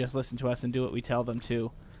they should just listen to us and do what we tell them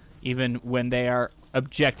to, even when they are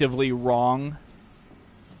objectively wrong.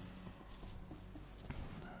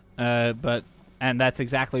 And that's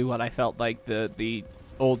exactly what I felt like the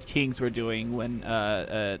old kings were doing when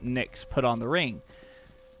Nyx put on the ring.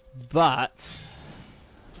 But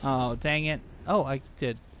oh, dang it. Oh, I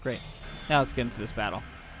did. Great. Now let's get into this battle.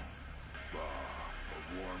 A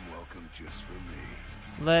warm welcome just for me.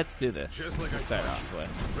 Let's do this. Just like to I start told off you. with.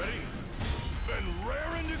 Ready? And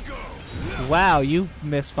raring to go. Wow, you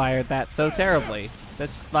misfired that so terribly.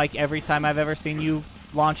 That's like every time I've ever seen you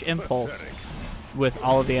launch Impulse with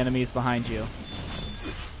all of the enemies behind you.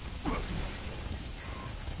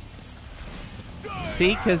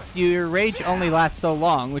 See, because your rage only lasts so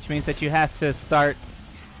long, which means that you have to start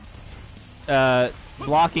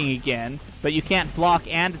blocking again, but you can't block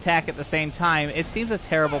and attack at the same time. It seems a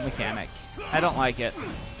terrible mechanic. I don't like it.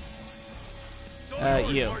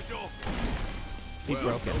 You. Be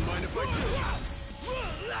broken.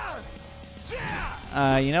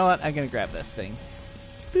 You know what? I'm gonna grab this thing.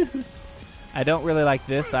 I don't really like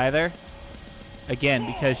this either. Again,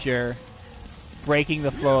 because breaking the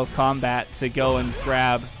flow of combat to go and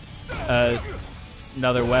grab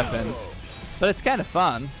another weapon. But it's kind of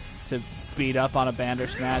fun to beat up on a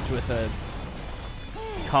Bandersnatch with a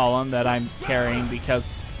column that I'm carrying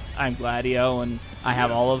because I'm Gladio and I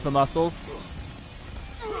have all of the muscles.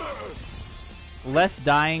 Less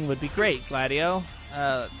dying would be great, Gladio.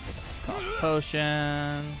 Let's pop the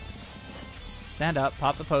potion. Stand up,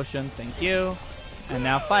 pop the potion, thank you. And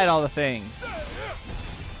now fight all the things.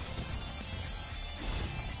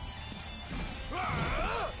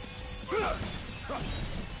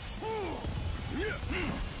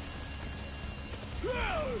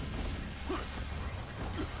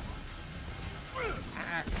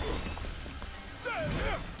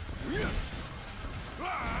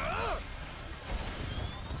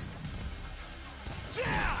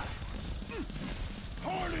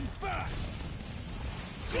 Hard and fast.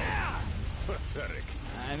 Pathetic.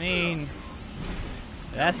 I mean,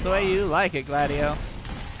 that's the way you like it, Gladio.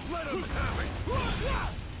 Let him have it.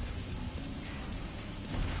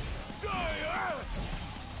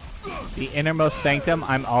 The Innermost Sanctum,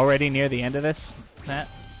 I'm already near the end of this.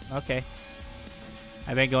 Okay.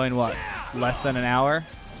 I've been going, what, less than an hour?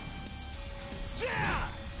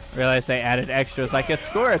 Realized they added extras like a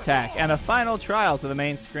score attack and a final trial to the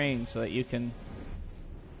main screen so that you can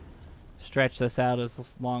stretch this out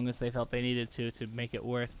as long as they felt they needed to make it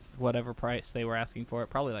worth whatever price they were asking for it.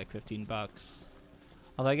 Probably like $15.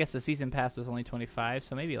 Although I guess the season pass was only $25,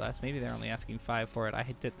 so maybe less. Maybe they're only asking $5 for it. I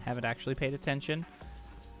haven't actually paid attention.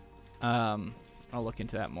 I'll look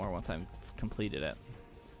into that more once I've completed it.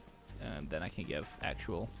 And then I can give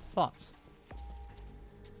actual thoughts.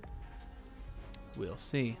 We'll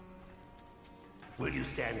see. Will you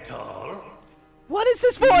stand tall? What is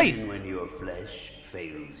this voice? Even when your flesh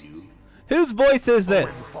fails you? Whose voice is Or when you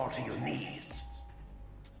this? fall to your knees?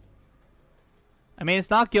 I mean, it's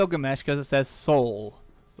not Gilgamesh because it says soul.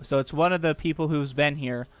 So it's one of the people who's been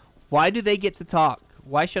here. Why do they get to talk?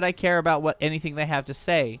 Why should I care about what anything they have to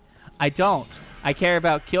say? I don't. I care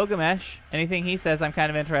about Gilgamesh. Anything he says I'm kind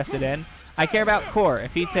of interested in. I care about Kor.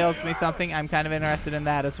 If he tells me something, I'm kind of interested in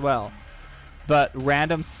that as well. But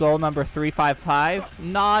random soul number 355,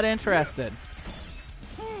 not interested.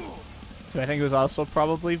 So I think it was also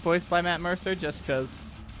probably voiced by Matt Mercer, just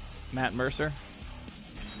because Matt Mercer.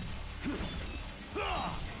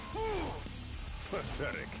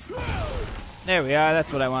 Pathetic. There we are,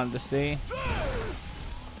 that's what I wanted to see.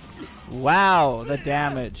 Wow, the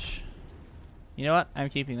damage. You know what? I'm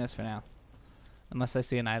keeping this for now. Unless I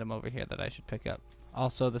see an item over here that I should pick up.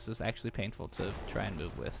 Also, this is actually painful to try and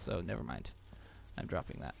move with, so never mind. I'm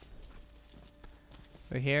dropping that.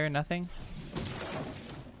 Over here, nothing.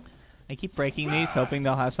 I keep breaking these, hoping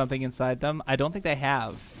they'll have something inside them. I don't think they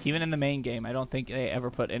have. Even in the main game, I don't think they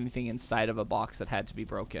ever put anything inside of a box that had to be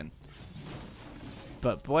broken.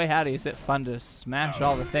 But boy howdy, is it fun to smash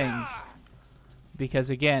all the things. Because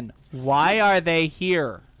again, why are they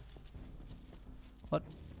here? What?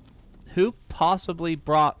 Who possibly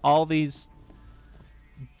brought all these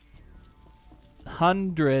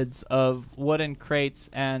hundreds of wooden crates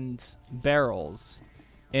and barrels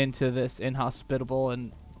into this inhospitable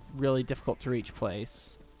and really difficult to reach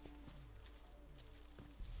place?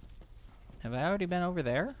 Have I already been over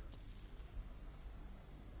there?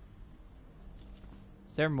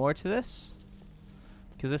 Is there more to this?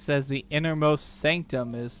 Because it says the innermost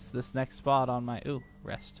sanctum is this next spot on my... Ooh,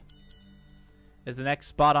 rest. Is the next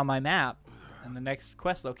spot on my map and the next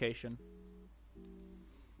quest location.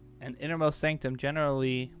 And innermost sanctum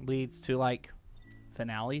generally leads to, like,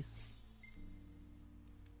 finales.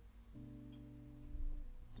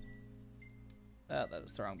 Oh, that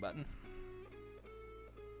was the wrong button.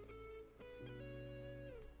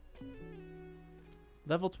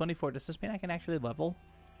 Level 24. Does this mean I can actually level?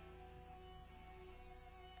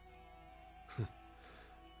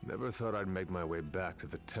 Never thought I'd make my way back to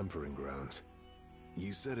the tempering grounds.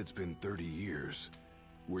 You said it's been 30 years.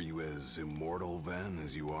 Were you as immortal then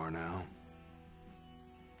as you are now?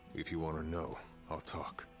 If you want to know, I'll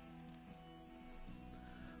talk.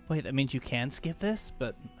 Wait, that means you can skip this?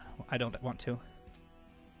 But I don't want to.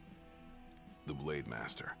 The Blade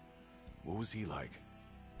Master. What was he like?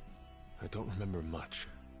 I don't remember much,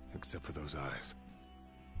 except for those eyes.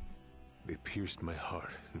 They pierced my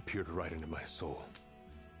heart and peered right into my soul.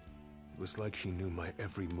 It was like she knew my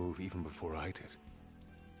every move even before I did.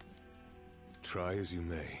 Try as you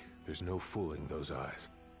may, there's no fooling those eyes.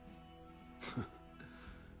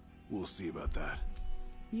 We'll see about that.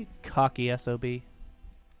 You cocky SOB.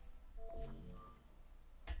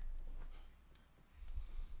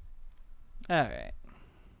 Alright.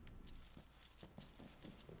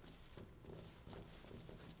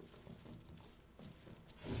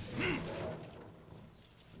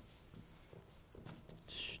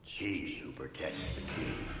 He who protects the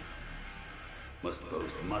king must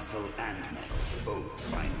boast muscle and metal, both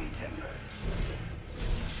finely tempered.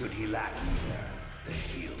 Should he lack either, the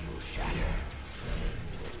shield will shatter.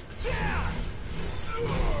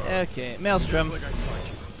 Okay, Maelstrom. Like I taught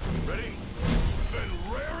you. Ready? And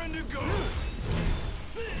raring to go.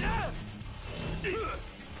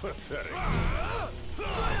 Pathetic.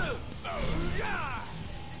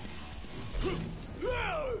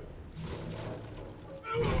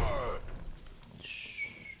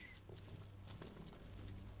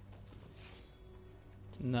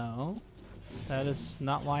 No, that is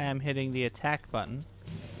not why I'm hitting the attack button.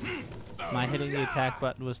 My hitting the attack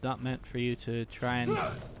button was not meant for you to try and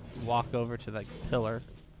walk over to the pillar.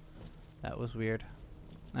 That was weird.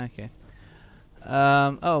 Okay.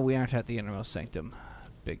 Oh, we aren't at the innermost sanctum.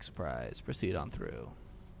 Big surprise. Proceed on through.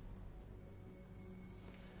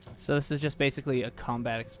 So this is just basically a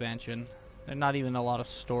combat expansion. There's not even a lot of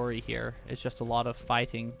story here. It's just a lot of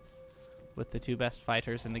fighting with the two best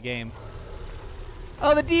fighters in the game.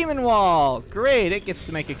 Oh, the demon wall! Great, it gets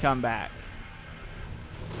to make a comeback.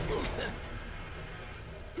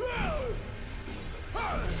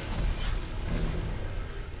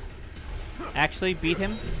 Actually beat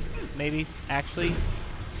him? Maybe actually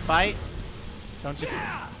fight? Don't just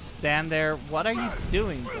stand there. What are you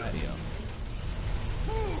doing, Gladio?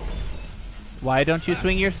 Why don't you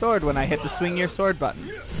swing your sword when I hit the swing your sword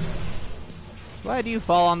button? Why do you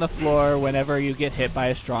fall on the floor whenever you get hit by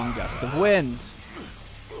a strong gust of wind?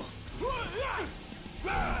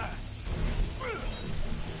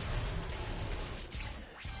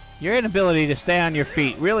 Your inability to stay on your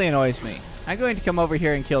feet really annoys me. I'm going to come over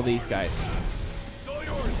here and kill these guys. It's all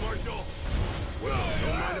yours, Marshal. Well,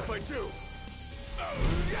 don't mind if I do.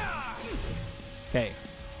 Okay.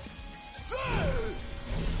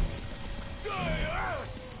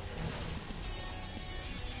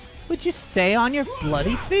 Would you stay on your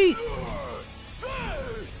bloody feet?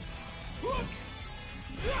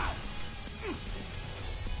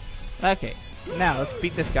 Okay, now let's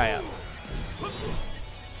beat this guy up.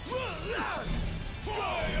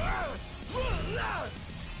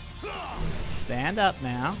 Stand up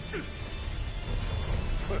now.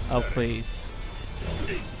 Oh, please.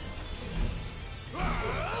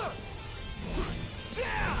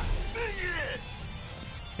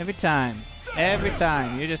 Every time,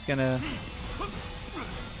 you're just gonna...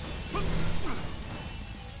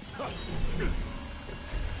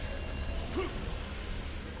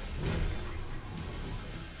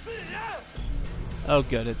 Oh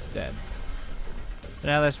good, it's dead. But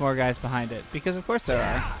now there's more guys behind it, because of course there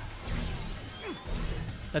are.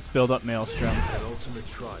 Let's build up Maelstrom. Penultimate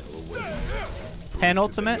trial awaits.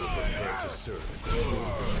 Penultimate? Prepare to serve as the shield of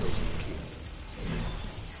the chosen king.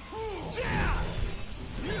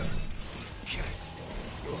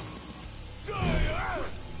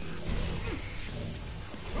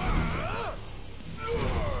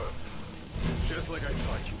 Just like I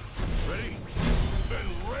taught you. Ready? And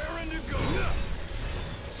raring to go.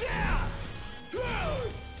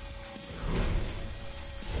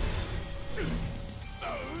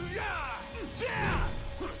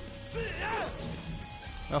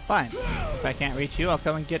 Well, fine. If I can't reach you, I'll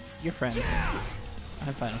come and get your friends.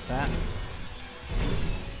 I'm fine with that.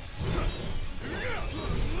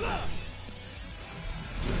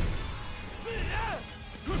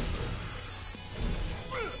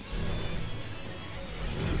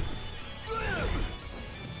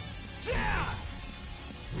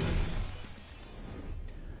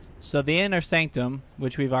 So the inner sanctum,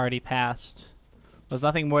 which we've already passed, was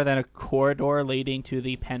nothing more than a corridor leading to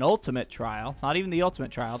the penultimate trial. Not even the ultimate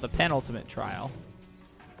trial, the penultimate trial.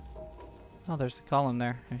 Oh, there's a column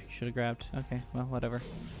there. I should have grabbed. Okay, well, whatever.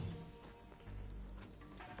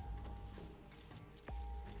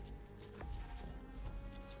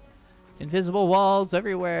 Invisible walls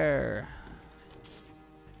everywhere.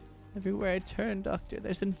 Everywhere I turn, Doctor,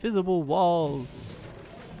 there's invisible walls.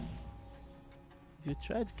 You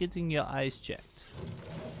tried getting your eyes checked.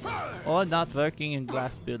 Or not working in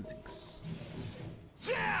glass buildings.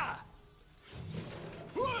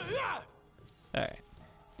 Alright.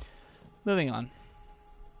 Moving on.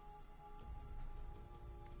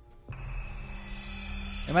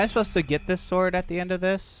 Am I supposed to get this sword at the end of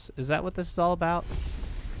this? Is that what this is all about?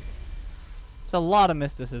 There's a lot of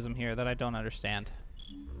mysticism here that I don't understand.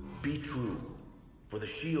 Be true, for the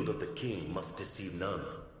shield of the king must deceive none,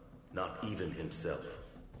 not even himself.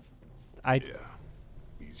 Yeah,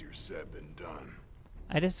 easier said than done.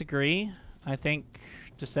 I disagree. I think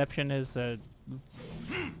deception is a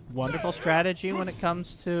wonderful strategy when it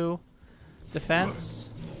comes to defense.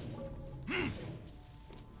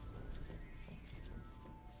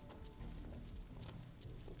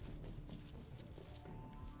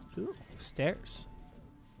 Ooh, stairs.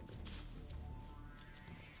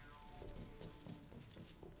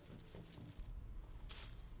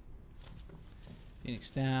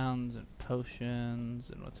 Phoenix Downs and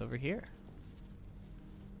potions, and what's over here?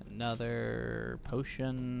 Another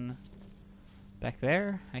potion. Back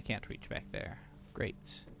there? I can't reach back there.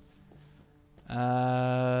 Great.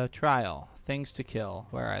 Trial. Things to kill.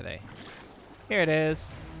 Where are they? Here it is.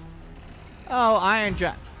 Oh, Iron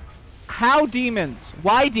Giant. How demons?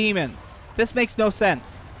 Why demons? This makes no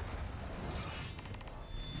sense.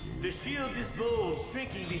 The shield is bold,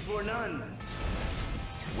 shrinking before none.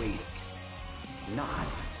 Waste not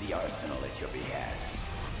the arsenal at your behest.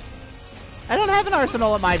 I don't have an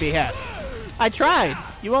arsenal at my behest. I tried.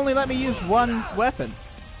 You only let me use one weapon.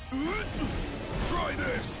 Try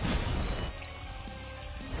this.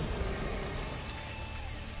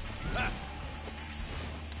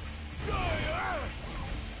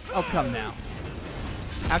 Oh, come now.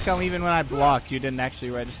 How come even when I blocked, you didn't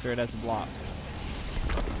actually register it as a block?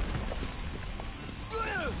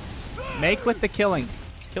 Make with the killing.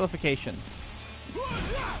 Killification.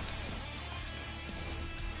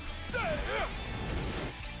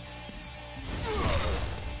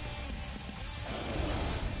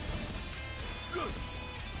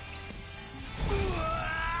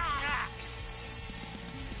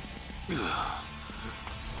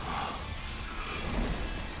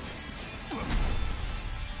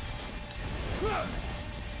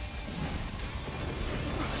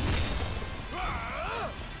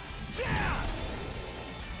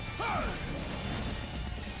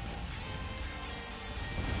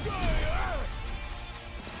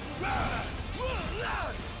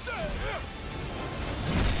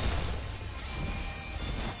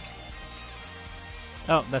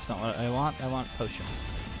 Oh, that's not what I want. I want potion.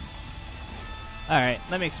 Alright,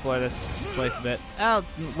 let me explore this place a bit. Oh,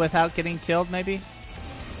 without getting killed, maybe?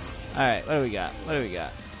 Alright, what do we got? What do we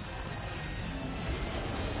got?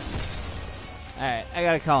 Alright, I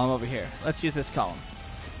got a column over here. Let's use this column.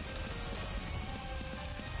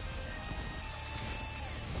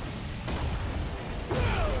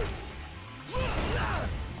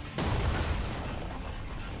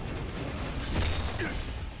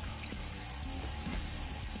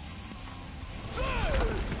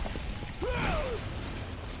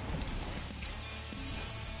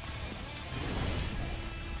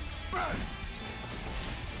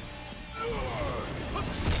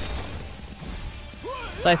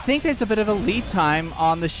 So I think there's a bit of a lead time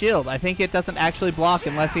on the shield. I think it doesn't actually block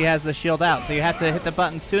unless he has the shield out. So you have to hit the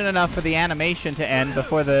button soon enough for the animation to end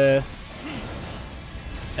before the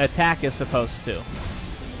attack is supposed to.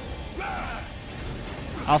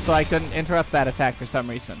 Also, I couldn't interrupt that attack for some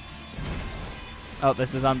reason. Oh,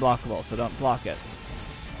 this is unblockable, so don't block it.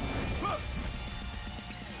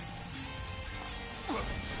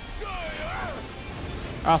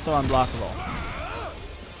 Also unblockable.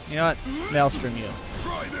 You know what? Maelstrom you.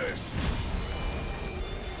 Try this.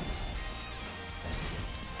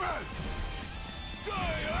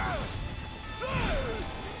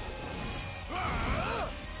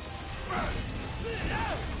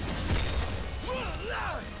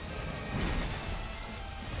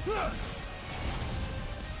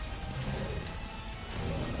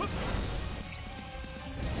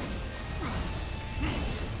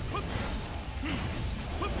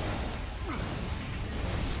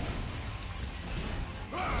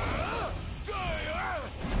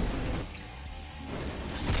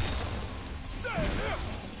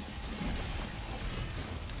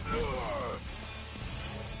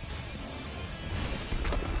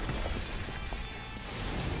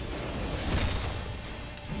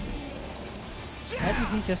 Why did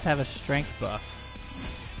he just have a strength buff?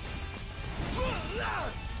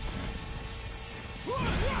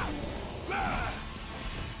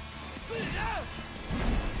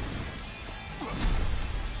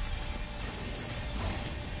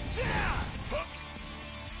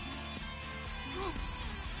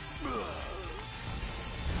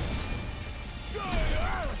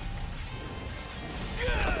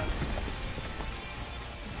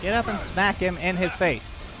 Get up and smack him in his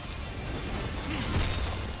face.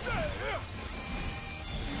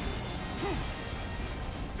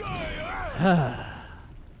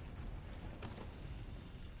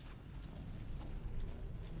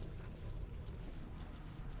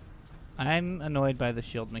 I'm annoyed by the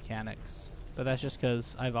shield mechanics, but that's just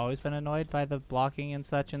because I've always been annoyed by the blocking and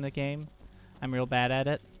such in the game. I'm real bad at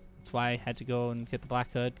it. That's why I had to go and get the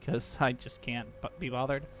Black Hood, because I just can't be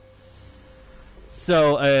bothered.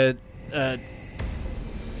 So,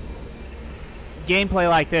 gameplay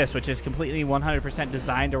like this, which is completely 100%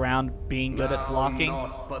 designed around being good at blocking,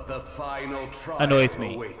 But the final trial annoys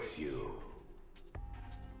me. awaits you.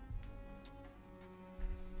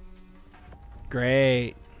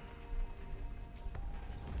 Great.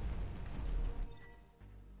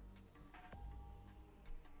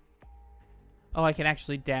 Oh, I can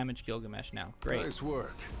actually damage Gilgamesh now. Great. Nice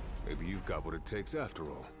work. Maybe you've got what it takes after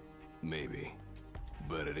all. Maybe.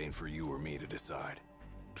 But it ain't for you or me to decide.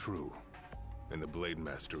 True. And the Blade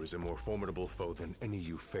Master is a more formidable foe than any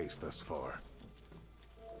you've faced thus far.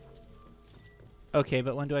 Okay,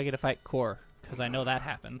 but when do I get to fight Core? Because I know that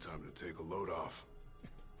happens. Time to take a load off.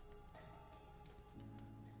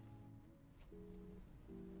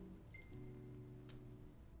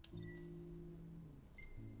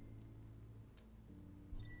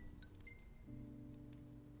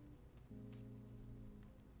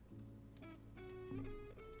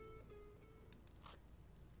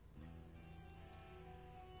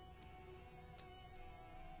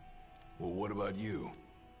 Well, what about you?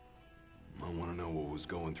 I want to know what was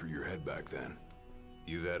going through your head back then.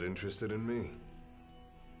 You that interested in me?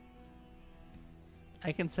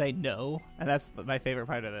 I can say no, and that's my favorite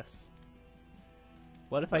part of this.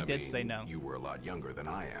 What if I did mean, say no? You were a lot younger than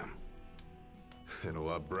I am. And a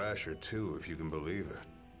lot brasher too, if you can believe it.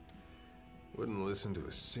 Wouldn't listen to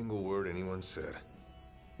a single word anyone said.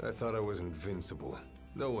 I thought I was invincible.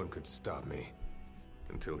 No one could stop me.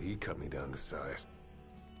 Until he cut me down to size.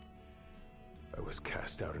 I was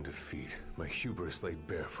cast out in defeat, my hubris laid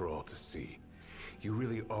bare for all to see. You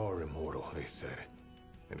really are immortal, they said.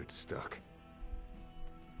 And it stuck.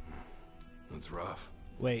 That's rough.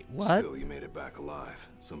 Wait, what? Still, you made it back alive.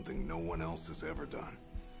 Something no one else has ever done.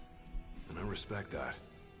 And I respect that.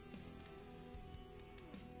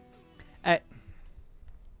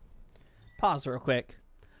 Pause real quick.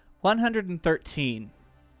 113.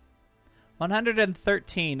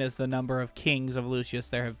 113 is the number of kings of Lucius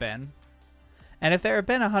there have been. And if there have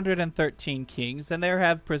been 113 kings, then there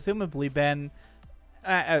have presumably been,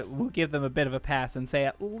 we'll give them a bit of a pass and say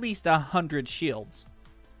at least 100 shields.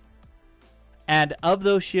 And of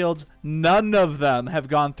those shields, none of them have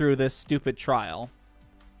gone through this stupid trial.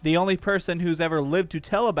 The only person who's ever lived to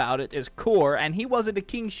tell about it is Kor, and he wasn't a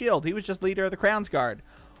king's shield. He was just leader of the Crown's Guard.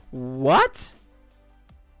 What?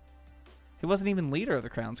 He wasn't even leader of the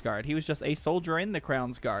Crown's Guard. He was just a soldier in the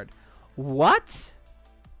Crown's Guard. What?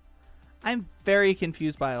 I'm very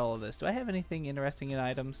confused by all of this. Do I have anything interesting in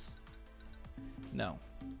items? No.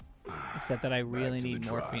 Except that I really need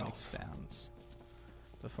more Phoenix Sounds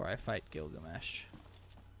before I fight Gilgamesh.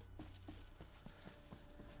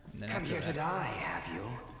 Come here to die, have you?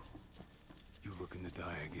 You looking to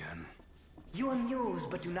die again? You amuse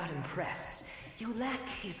but do not impress. You lack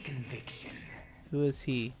his conviction. Who is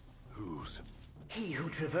he? Whose? He who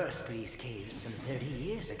traversed these caves some 30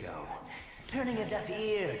 years ago. Turning a deaf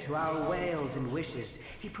ear to our wails and wishes,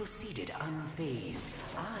 he proceeded unfazed,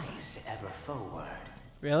 eyes ever forward.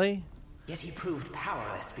 Really? Yet he proved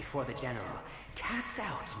powerless before the general, cast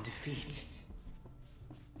out in defeat.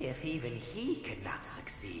 If even he could not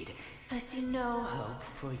succeed, I see no hope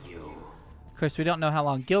for you. Of course, we don't know how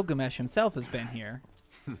long Gilgamesh himself has been here.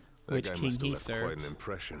 Which guy must have left quite an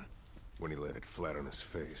impression when he laid it flat on his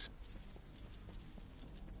face.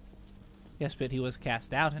 Yes, but he was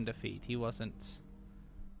cast out in defeat. He wasn't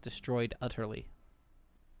destroyed utterly.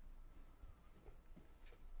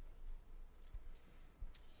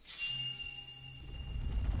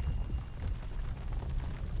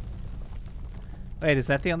 Wait, is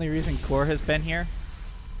that the only reason Kor has been here?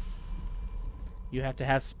 You have to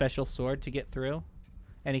have special sword to get through?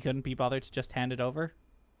 And he couldn't be bothered to just hand it over?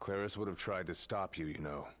 Clarus would have tried to stop you, you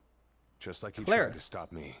know. Just like he Clarus. tried to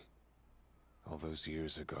stop me. All those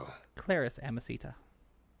years ago. Clarus Amacita.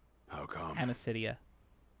 How come? Amacitia.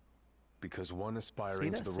 Because one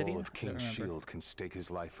aspiring to the Sidia? role of King's Don't remember. Shield can stake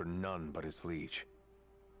his life for none but his liege.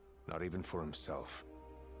 Not even for himself.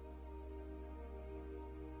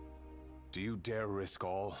 Do you dare risk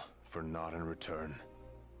all for naught in return?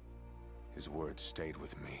 His words stayed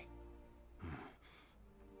with me.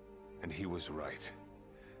 And he was right.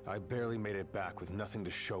 I barely made it back with nothing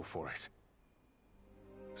to show for it.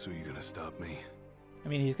 So you gonna stop me? I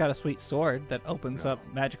mean, he's got a sweet sword that opens up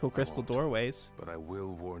magical crystal doorways. But I will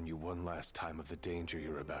warn you one last time of the danger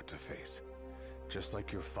you're about to face. Just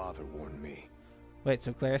like your father warned me. Wait,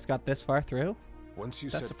 so Clarus got this far through? Once you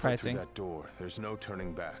That's set foot through surprising. that door, there's no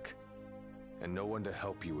turning back. And no one to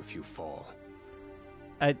help you if you fall.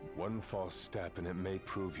 One false step and it may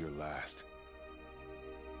prove your last.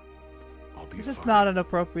 I'll be This is fine. not an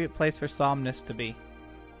appropriate place for Somnus to be.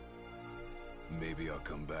 Maybe I'll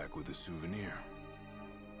come back with a souvenir.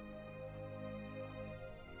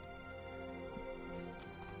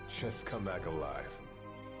 Just come back alive.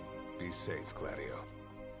 Be safe, Gladio.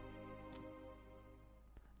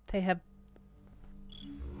 They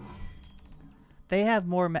have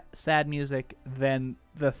more sad music than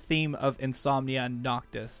the theme of Insomnia and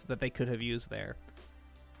Noctis that they could have used there.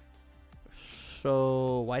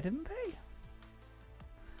 So why didn't they?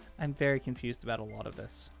 I'm very confused about a lot of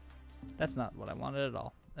this. That's not what I wanted at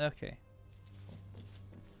all. Okay.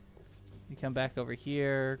 You come back over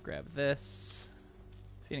here, grab this.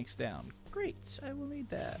 Phoenix down. Great, I will need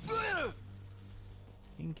that. You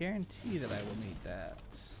can guarantee that I will need that.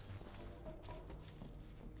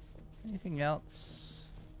 Anything else?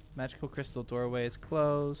 Magical crystal doorway is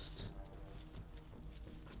closed.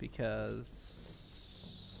 Because...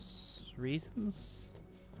 reasons?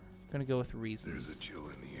 I'm gonna go with reasons. There's a chill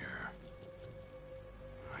in the air.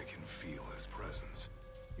 I can feel his presence.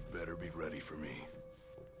 You'd better be ready for me.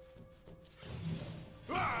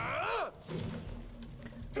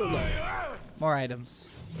 More items.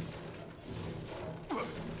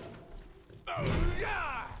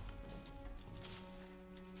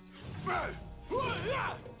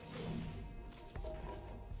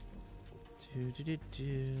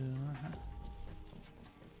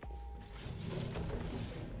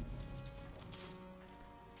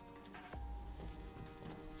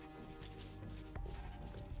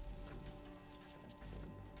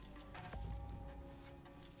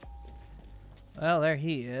 Well, there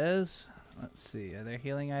he is. Let's see. Are there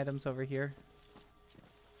healing items over here?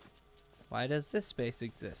 Why does this space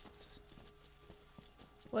exist?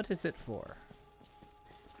 What is it for?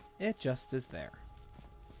 It just is there.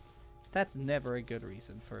 That's never a good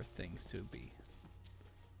reason for things to be.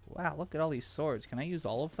 Wow, look at all these swords. Can I use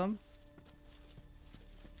all of them?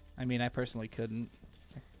 I mean, I personally couldn't.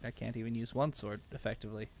 I can't even use one sword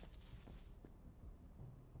effectively.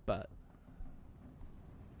 But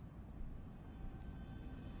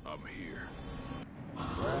I'm here.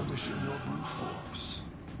 Brandishing your brute force.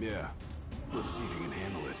 Yeah. Let's see if you can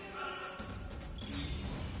handle it.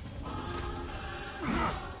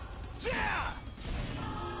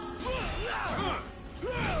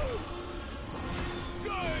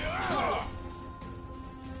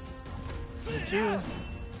 Did you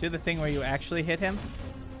do the thing where you actually hit him?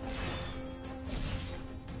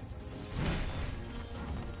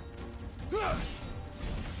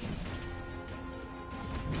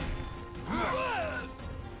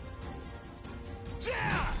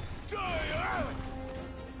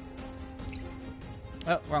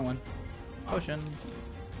 Oh, wrong one. Potion. You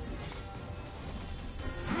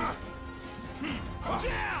only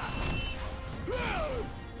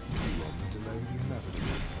delay the inevitable.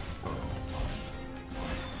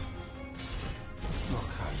 Look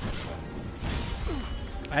how you tremble.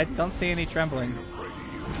 I don't see any trembling.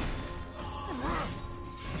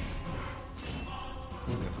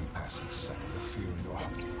 With every passing second, the fear in your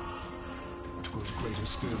heart. What grows greater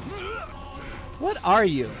still. What are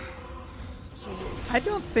you? I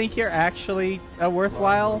don't think you're actually a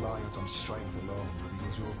worthwhile. Reliance on strength alone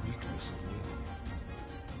reveals your weakness of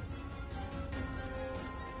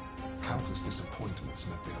will. Countless disappointments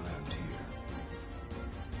met their end here.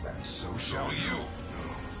 And so shall you. No.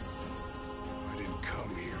 I didn't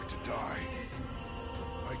come here to die.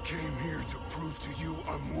 I came here to prove to you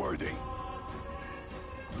I'm worthy.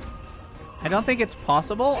 I don't think it's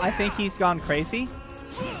possible. I think he's gone crazy.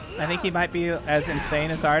 I think he might be as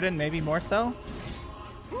insane as Arden, maybe more so.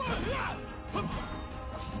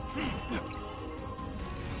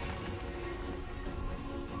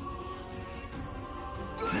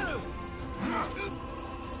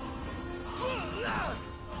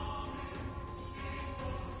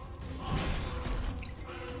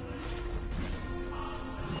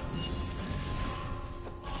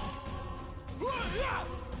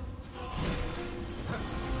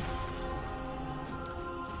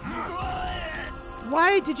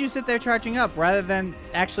 Why did you sit there charging up rather than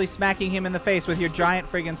actually smacking him in the face with your giant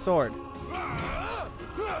friggin' sword?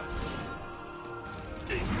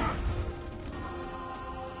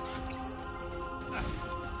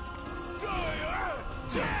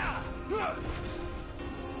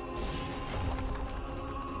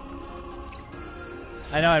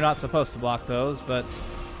 I know I'm not supposed to block those, but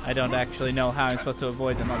I don't actually know how I'm supposed to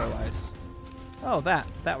avoid them otherwise. Oh,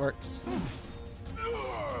 that works.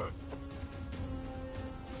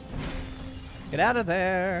 Get out of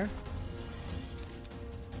there.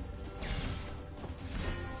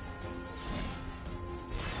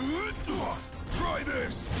 Try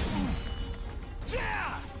this.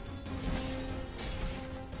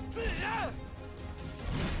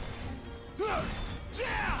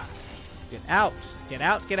 Get out. Get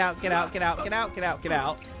out, get out, get out, get out, get out, get out, get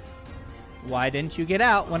out. Why didn't you get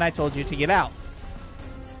out when I told you to get out?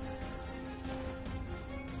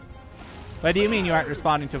 What do you mean you aren't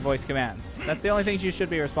responding to voice commands? That's the only things you should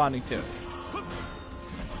be responding to.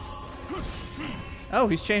 Oh,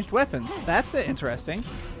 he's changed weapons. That's interesting.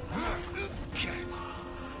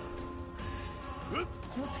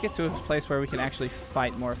 Let's get to a place where we can actually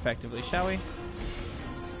fight more effectively, shall we?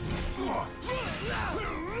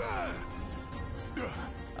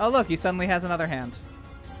 Oh, look, he suddenly has another hand.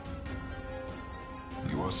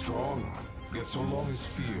 You are strong, yet so long as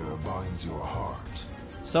fear binds your heart.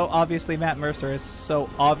 So obviously Matt Mercer is so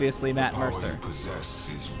obviously Matt Mercer. The power you possess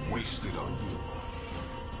is wasted on you.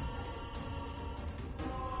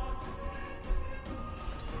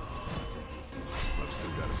 I've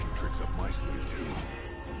still got a few tricks up my sleeve, too.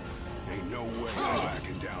 Ain't no way I'm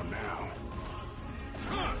backing down now.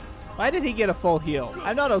 Why did he get a full heal?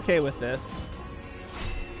 I'm not okay with this.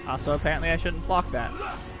 Also, apparently I shouldn't block that.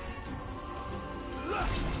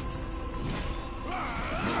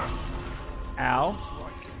 Ow.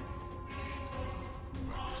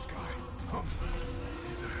 This guy,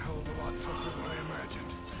 he's a hell of a lot tougher than I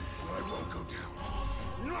imagined. But I won't go down.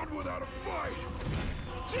 Not without a fight.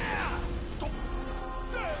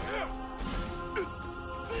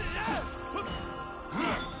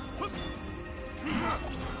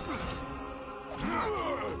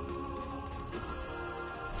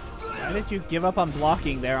 Why did you give up on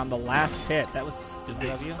blocking there on the last hit? That was stupid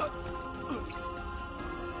of you.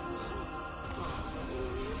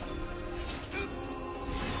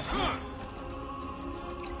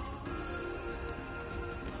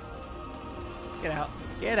 Get out.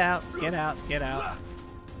 Get out. Get out. Get out.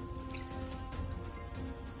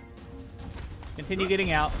 Continue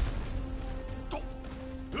getting out.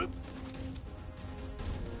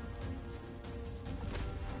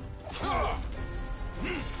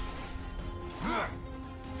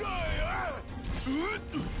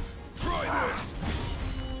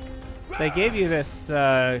 So they gave you this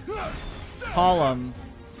column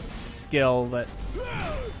skill that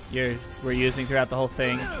we're using throughout the whole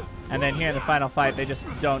thing, and then here in the final fight, they just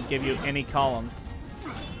don't give you any columns.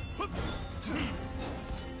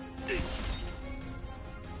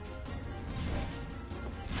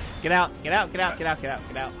 Get out, get out, get out, get out, get out,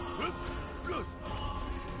 get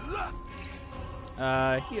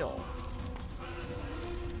out. Heal.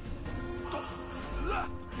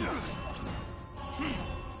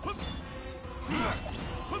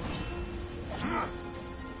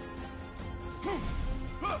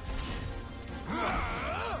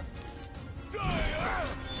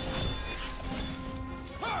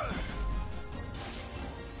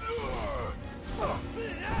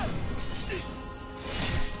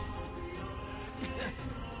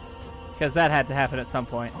 Because that had to happen at some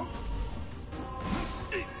point.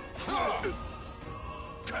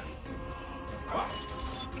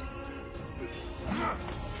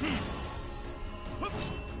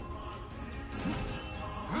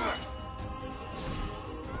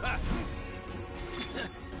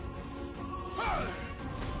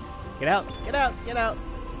 Get out, get out, get out.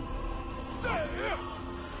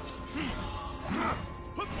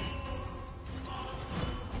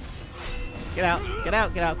 Get out, get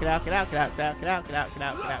out, get out, get out, get out, get out, get out, get out, get out, get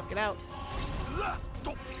out, get out, get out.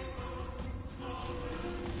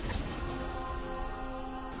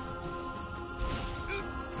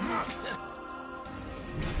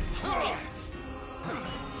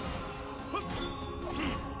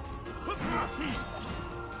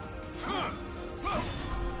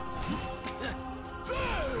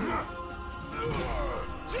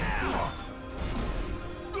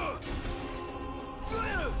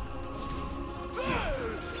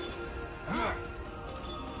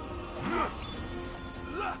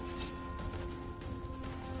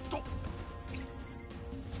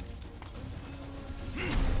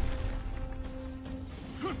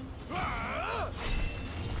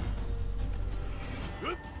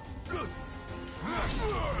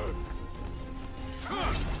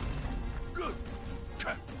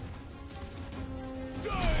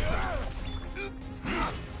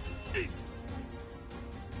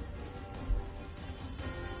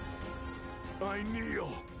 I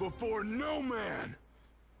kneel before no man.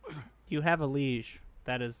 You have a liege.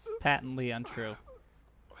 That is patently untrue.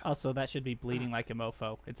 Also, that should be bleeding like a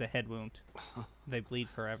mofo. It's a head wound. They bleed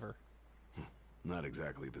forever. Not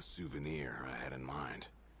exactly the souvenir I had in mind.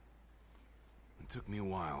 It took me a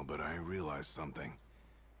while, but I realized something.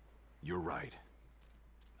 You're right.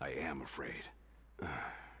 I am afraid.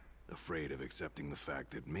 Afraid of accepting the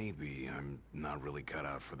fact that maybe I'm not really cut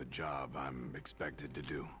out for the job I'm expected to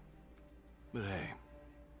do. But hey,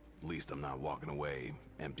 at least I'm not walking away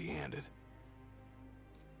empty-handed.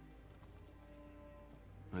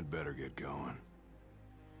 I'd better get going.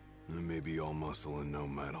 I may be all muscle and no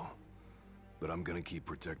metal, but I'm gonna keep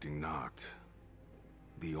protecting Noct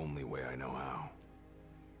the only way I know how.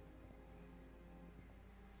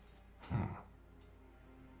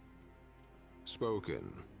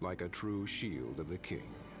 Spoken like a true shield of the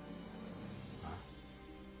king.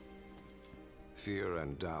 Fear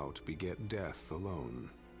and doubt beget death alone.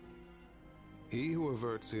 He who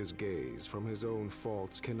averts his gaze from his own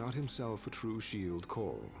faults cannot himself a true shield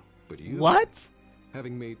call. But you, what?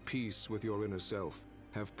 Having made peace with your inner self,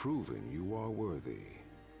 have proven you are worthy.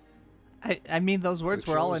 I mean, those words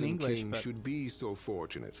were all in The English, king but... should be so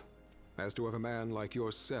fortunate as to have a man like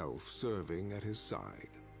yourself serving at his side.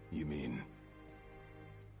 You mean...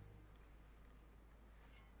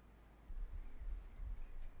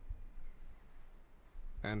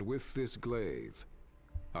 And with this glaive,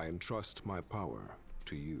 I entrust my power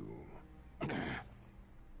to you.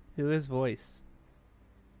 To his voice.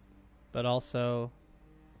 But also...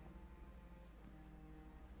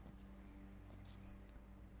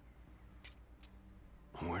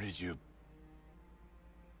 Where did you...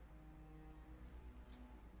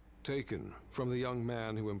 Taken from the young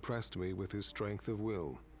man who impressed me with his strength of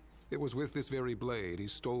will. It was with this very blade he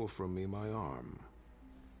stole from me my arm.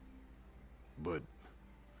 But...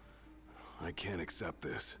 I can't accept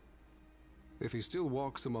this. If he still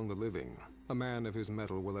walks among the living, a man of his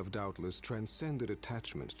mettle will have doubtless transcended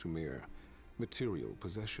attachment to mere material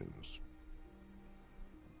possessions.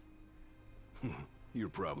 You're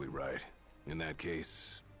probably right. In that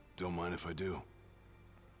case, don't mind if I do.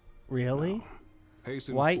 Really?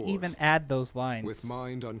 Hasten Why forth, even add those lines? with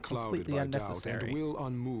mind unclouded Completely by doubt unnecessary. and will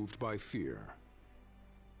unmoved by fear.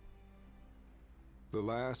 The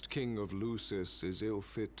last king of Lucis is ill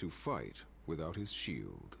fit to fight without his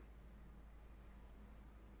shield.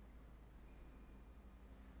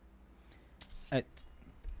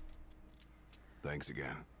 Thanks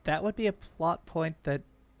again. that would be a plot point that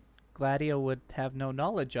Gladio would have no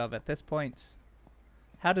knowledge of at this point.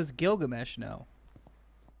 How does Gilgamesh know?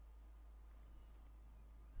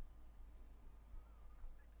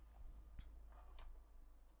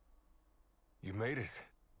 You made it.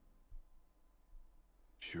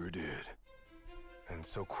 Sure did. And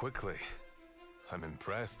so quickly. I'm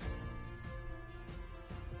impressed.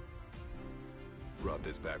 Brought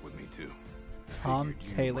this back with me too. Tom Figured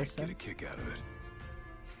you Taylor might get a kick out of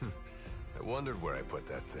it. I wondered where I put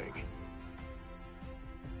that thing.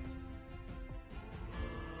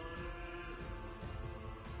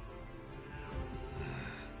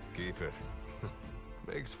 Keep it.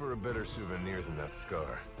 Makes for a better souvenir than that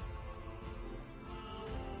scar.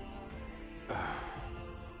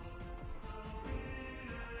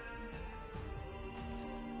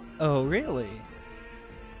 Oh, really?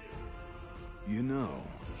 You know,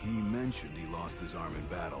 he mentioned he lost his arm in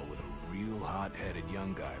battle with a real hot-headed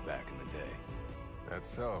young guy back in the day. That's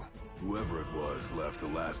so. Whoever it was left a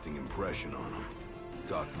lasting impression on him.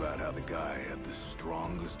 Talked about how the guy had the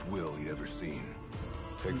strongest will he'd ever seen.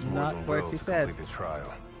 Takes more Not than words will he to said. complete the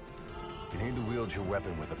trial. You need to wield your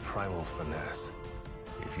weapon with a primal finesse.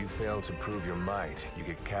 If you fail to prove your might, you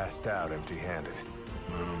get cast out empty-handed.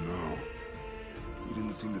 I don't know. He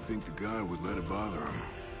didn't seem to think the guy would let it bother him.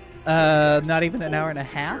 Not even an hour and a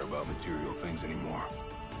Doesn't half? care about material things anymore.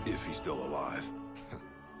 If he's still alive.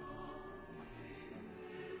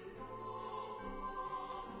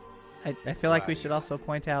 I feel like we should also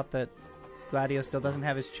point out that Gladio still doesn't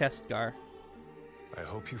have his chest scar. I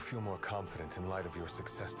hope you feel more confident in light of your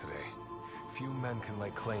success today. Few men can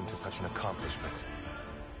lay claim to such an accomplishment.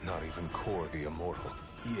 Not even Kor the Immortal.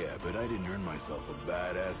 Yeah, but I didn't earn myself a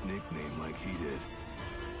badass nickname like he did.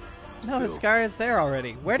 No, his scar is there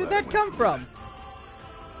already. Where did glad I that went come through from?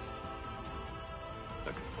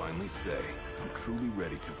 I can finally say I'm truly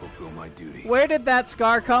ready to fulfill my duty. Where did that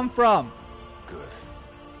scar come from? Good.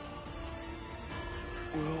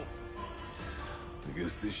 Well, I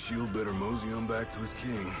guess this shield better mosey on back to his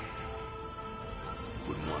king.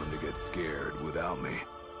 Wouldn't want him to get scared without me.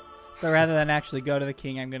 So rather than actually go to the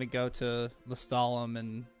king, I'm going to go to Lestalem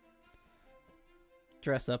and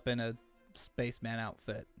dress up in a spaceman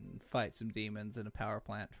outfit and fight some demons in a power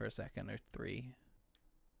plant for a second or three.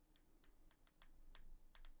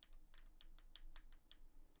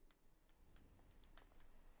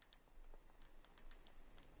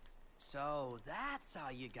 So that's how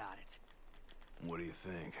you got it. What do you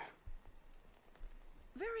think?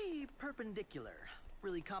 Very perpendicular.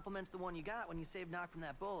 Really complements the one you got when you saved Nock from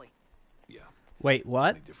that bully. Yeah. Wait,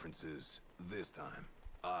 what? The difference is, this time,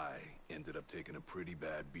 I ended up taking a pretty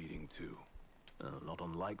bad beating too. Not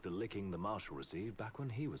unlike the licking the Marshal received back when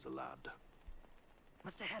he was a lad.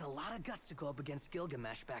 Must have had a lot of guts to go up against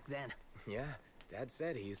Gilgamesh back then. Yeah, Dad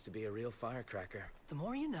said he used to be a real firecracker. The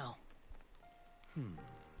more you know.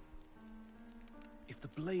 If the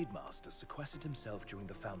Blade Master sequestered himself during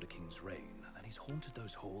the Founder King's reign, then he's haunted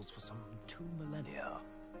those halls for some 2 millennia.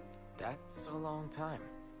 That's a long time.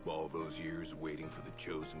 All those years waiting for the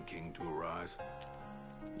Chosen King to arise.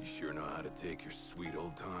 You sure know how to take your sweet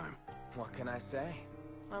old time. What can I say?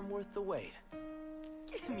 I'm worth the wait.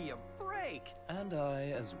 Give me a break! And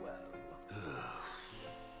I as well.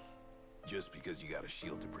 Just because you got a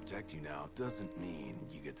shield to protect you now doesn't mean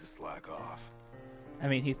you get to slack off. I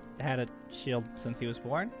mean, he's had a shield since he was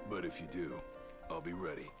born. But if you do, I'll be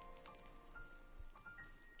ready.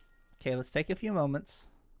 Okay, let's take a few moments.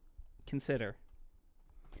 Consider.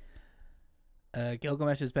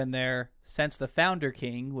 Gilgamesh has been there since the Founder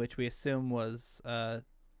King, which we assume was what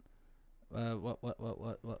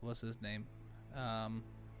was his name?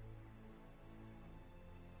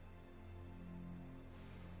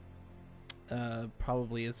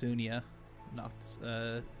 Probably Azunia, not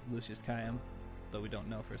Lucius Caim, though we don't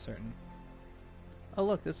know for certain. Oh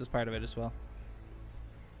look, this is part of it as well.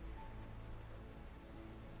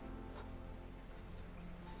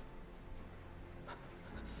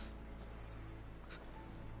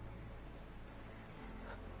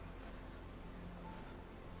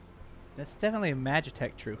 That's definitely a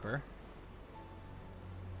Magitech trooper.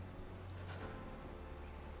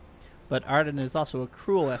 But Arden is also a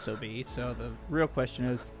cruel SOB, so the real question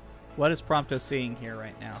is, what is Prompto seeing here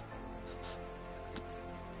right now?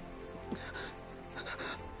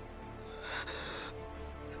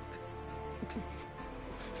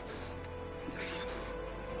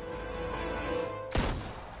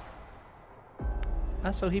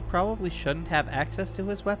 So he probably shouldn't have access to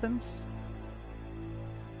his weapons?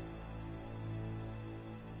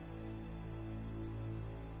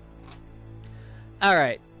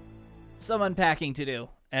 Alright. Some unpacking to do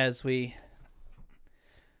as we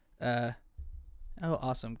Oh,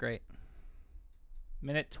 awesome. Great.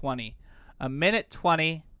 Minute 20. A minute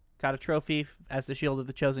 20. Got a trophy as the shield of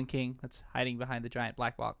the chosen king that's hiding behind the giant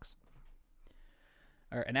black box.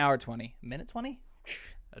 Or an hour 20. Minute 20?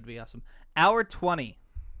 That'd be awesome. Hour 20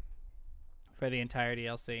 for the entire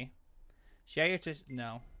DLC. Share your...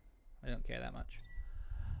 No. I don't care that much.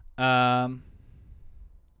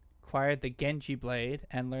 Acquired the Genji Blade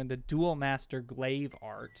and learned the Dual Master Glaive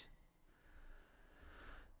art.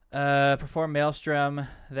 Perform Maelstrom,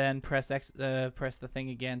 then press the thing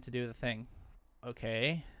again to do the thing.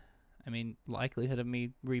 Okay. I mean, likelihood of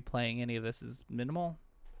me replaying any of this is minimal.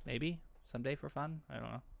 Maybe. Someday for fun. I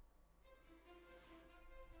don't know.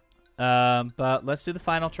 But let's do the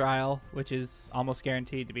final trial, which is almost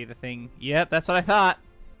guaranteed to be the thing. Yep, that's what I thought.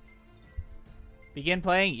 Begin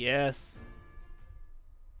playing? Yes.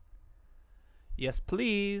 Yes,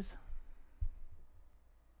 please.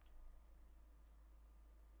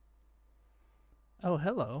 Oh,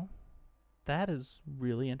 hello. That is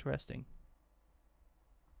really interesting.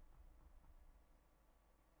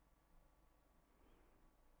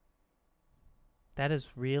 That is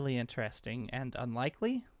really interesting and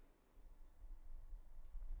unlikely.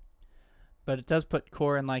 But it does put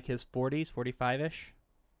Core in like his 40s, 45-ish.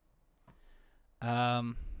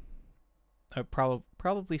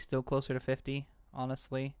 Probably still closer to 50,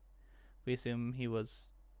 honestly. We assume he was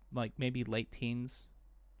like maybe late teens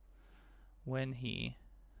when he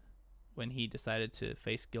decided to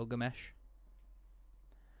face Gilgamesh.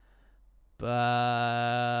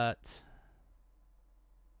 But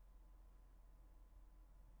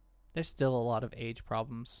there's still a lot of age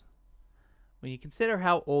problems when you consider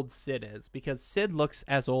how old Sid is, because Sid looks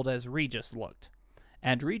as old as Regis looked.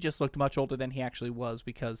 And Regis looked much older than he actually was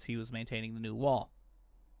because he was maintaining the new wall.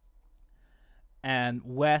 And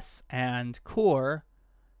Wes and Core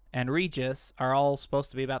and Regis are all supposed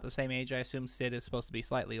to be about the same age. I assume Sid is supposed to be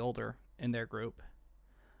slightly older in their group.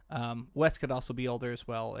 Wes could also be older as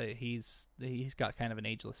well. He's got kind of an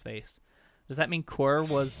ageless face. Does that mean Core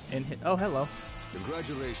was in his... Oh, hello.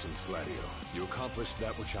 Congratulations, Gladio. You accomplished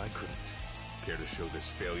that which I couldn't. Care to show this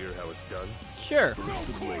failure how it's done? Sure. First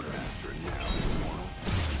the Blade Master, now tomorrow.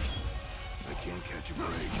 I can't catch a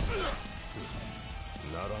break.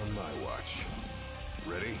 Not on my watch.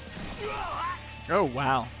 Ready? Oh,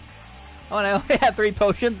 wow. Oh, and I only had 3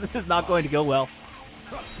 potions. This is not going to go well.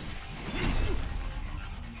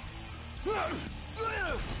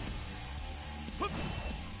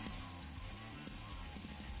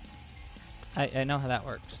 I know how that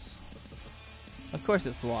works. Of course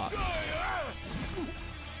it's locked.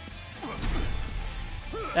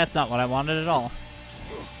 That's not what I wanted at all.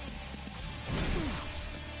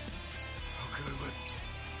 How could I let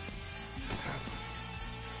this happen?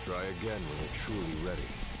 Try again when you're truly ready.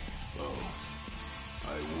 Oh,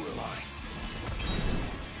 I will.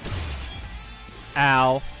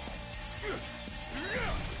 Ow.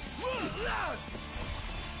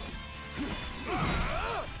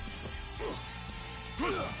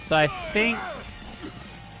 So I think...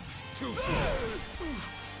 Too soon.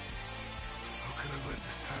 How could I let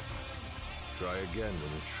this happen? Try again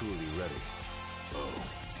when you're truly ready. Oh,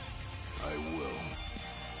 I will.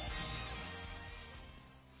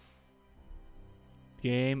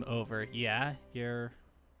 Game over. Yeah, you're...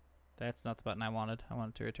 That's not the button I wanted. I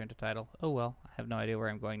wanted to return to title. Oh well, I have no idea where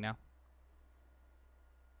I'm going now.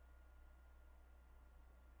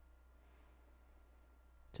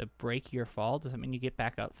 To break your fall? Does that mean you get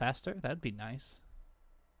back out faster? That'd be nice.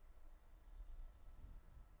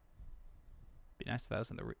 Be nice if that was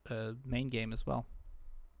in the main game as well.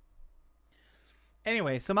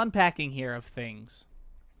 Anyway, some unpacking here of things.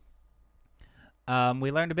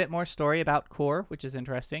 We learned a bit more story about Core, which is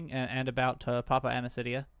interesting, and about Papa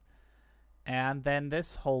Amicitia. And then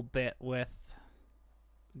this whole bit with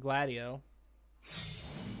Gladio.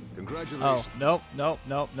 Congratulations. Oh, nope,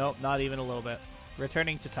 not even a little bit.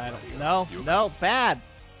 Returning to title. No, bad.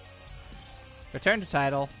 Return to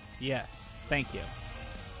title. Yes, thank you.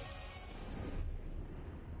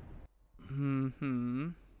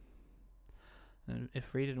 And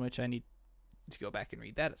if read in which I need to go back and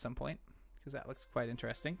read that at some point, because that looks quite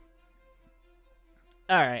interesting.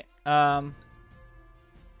 All right.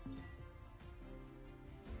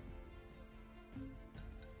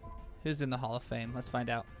 Who's in the Hall of Fame? Let's find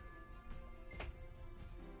out.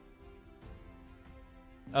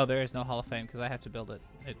 Oh, there is no Hall of Fame because I have to build it.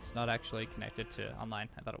 It's not actually connected to online.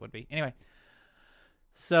 I thought it would be. Anyway,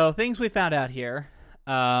 so things we found out here.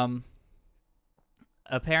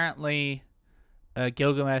 Apparently,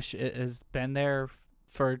 Gilgamesh has been there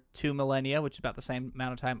for 2 millennia, which is about the same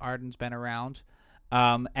amount of time Arden's been around.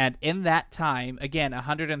 And in that time, again,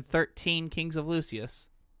 113 kings of Lucius,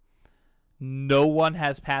 no one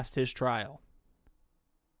has passed his trial.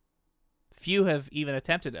 Few have even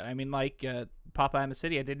attempted it. I mean, like Papa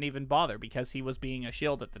Amicitia didn't even bother because he was being a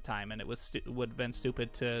shield at the time, and it would have been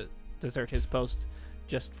stupid to desert his post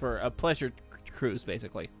just for a pleasure cruise,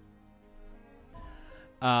 basically.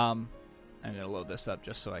 I'm going to load this up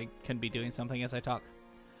just so I can be doing something as I talk.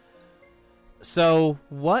 So,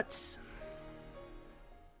 what's...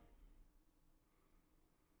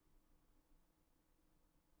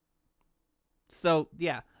 So,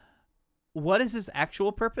 yeah. What is his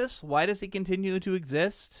actual purpose? Why does he continue to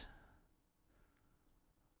exist?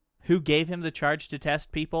 Who gave him the charge to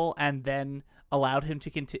test people and then allowed him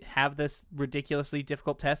to have this ridiculously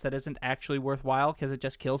difficult test that isn't actually worthwhile because it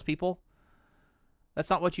just kills people? That's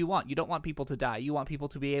not what you want. You don't want people to die. You want people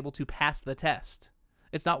to be able to pass the test.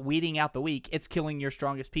 It's not weeding out the weak. It's killing your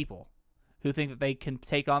strongest people who think that they can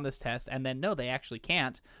take on this test and then, no, they actually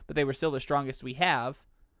can't, but they were still the strongest we have.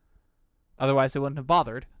 Otherwise, they wouldn't have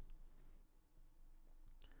bothered.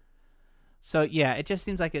 So, yeah, it just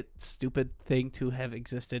seems like a stupid thing to have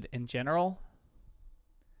existed in general.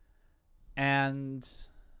 And,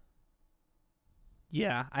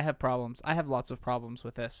 yeah, I have problems. I have lots of problems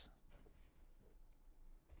with this.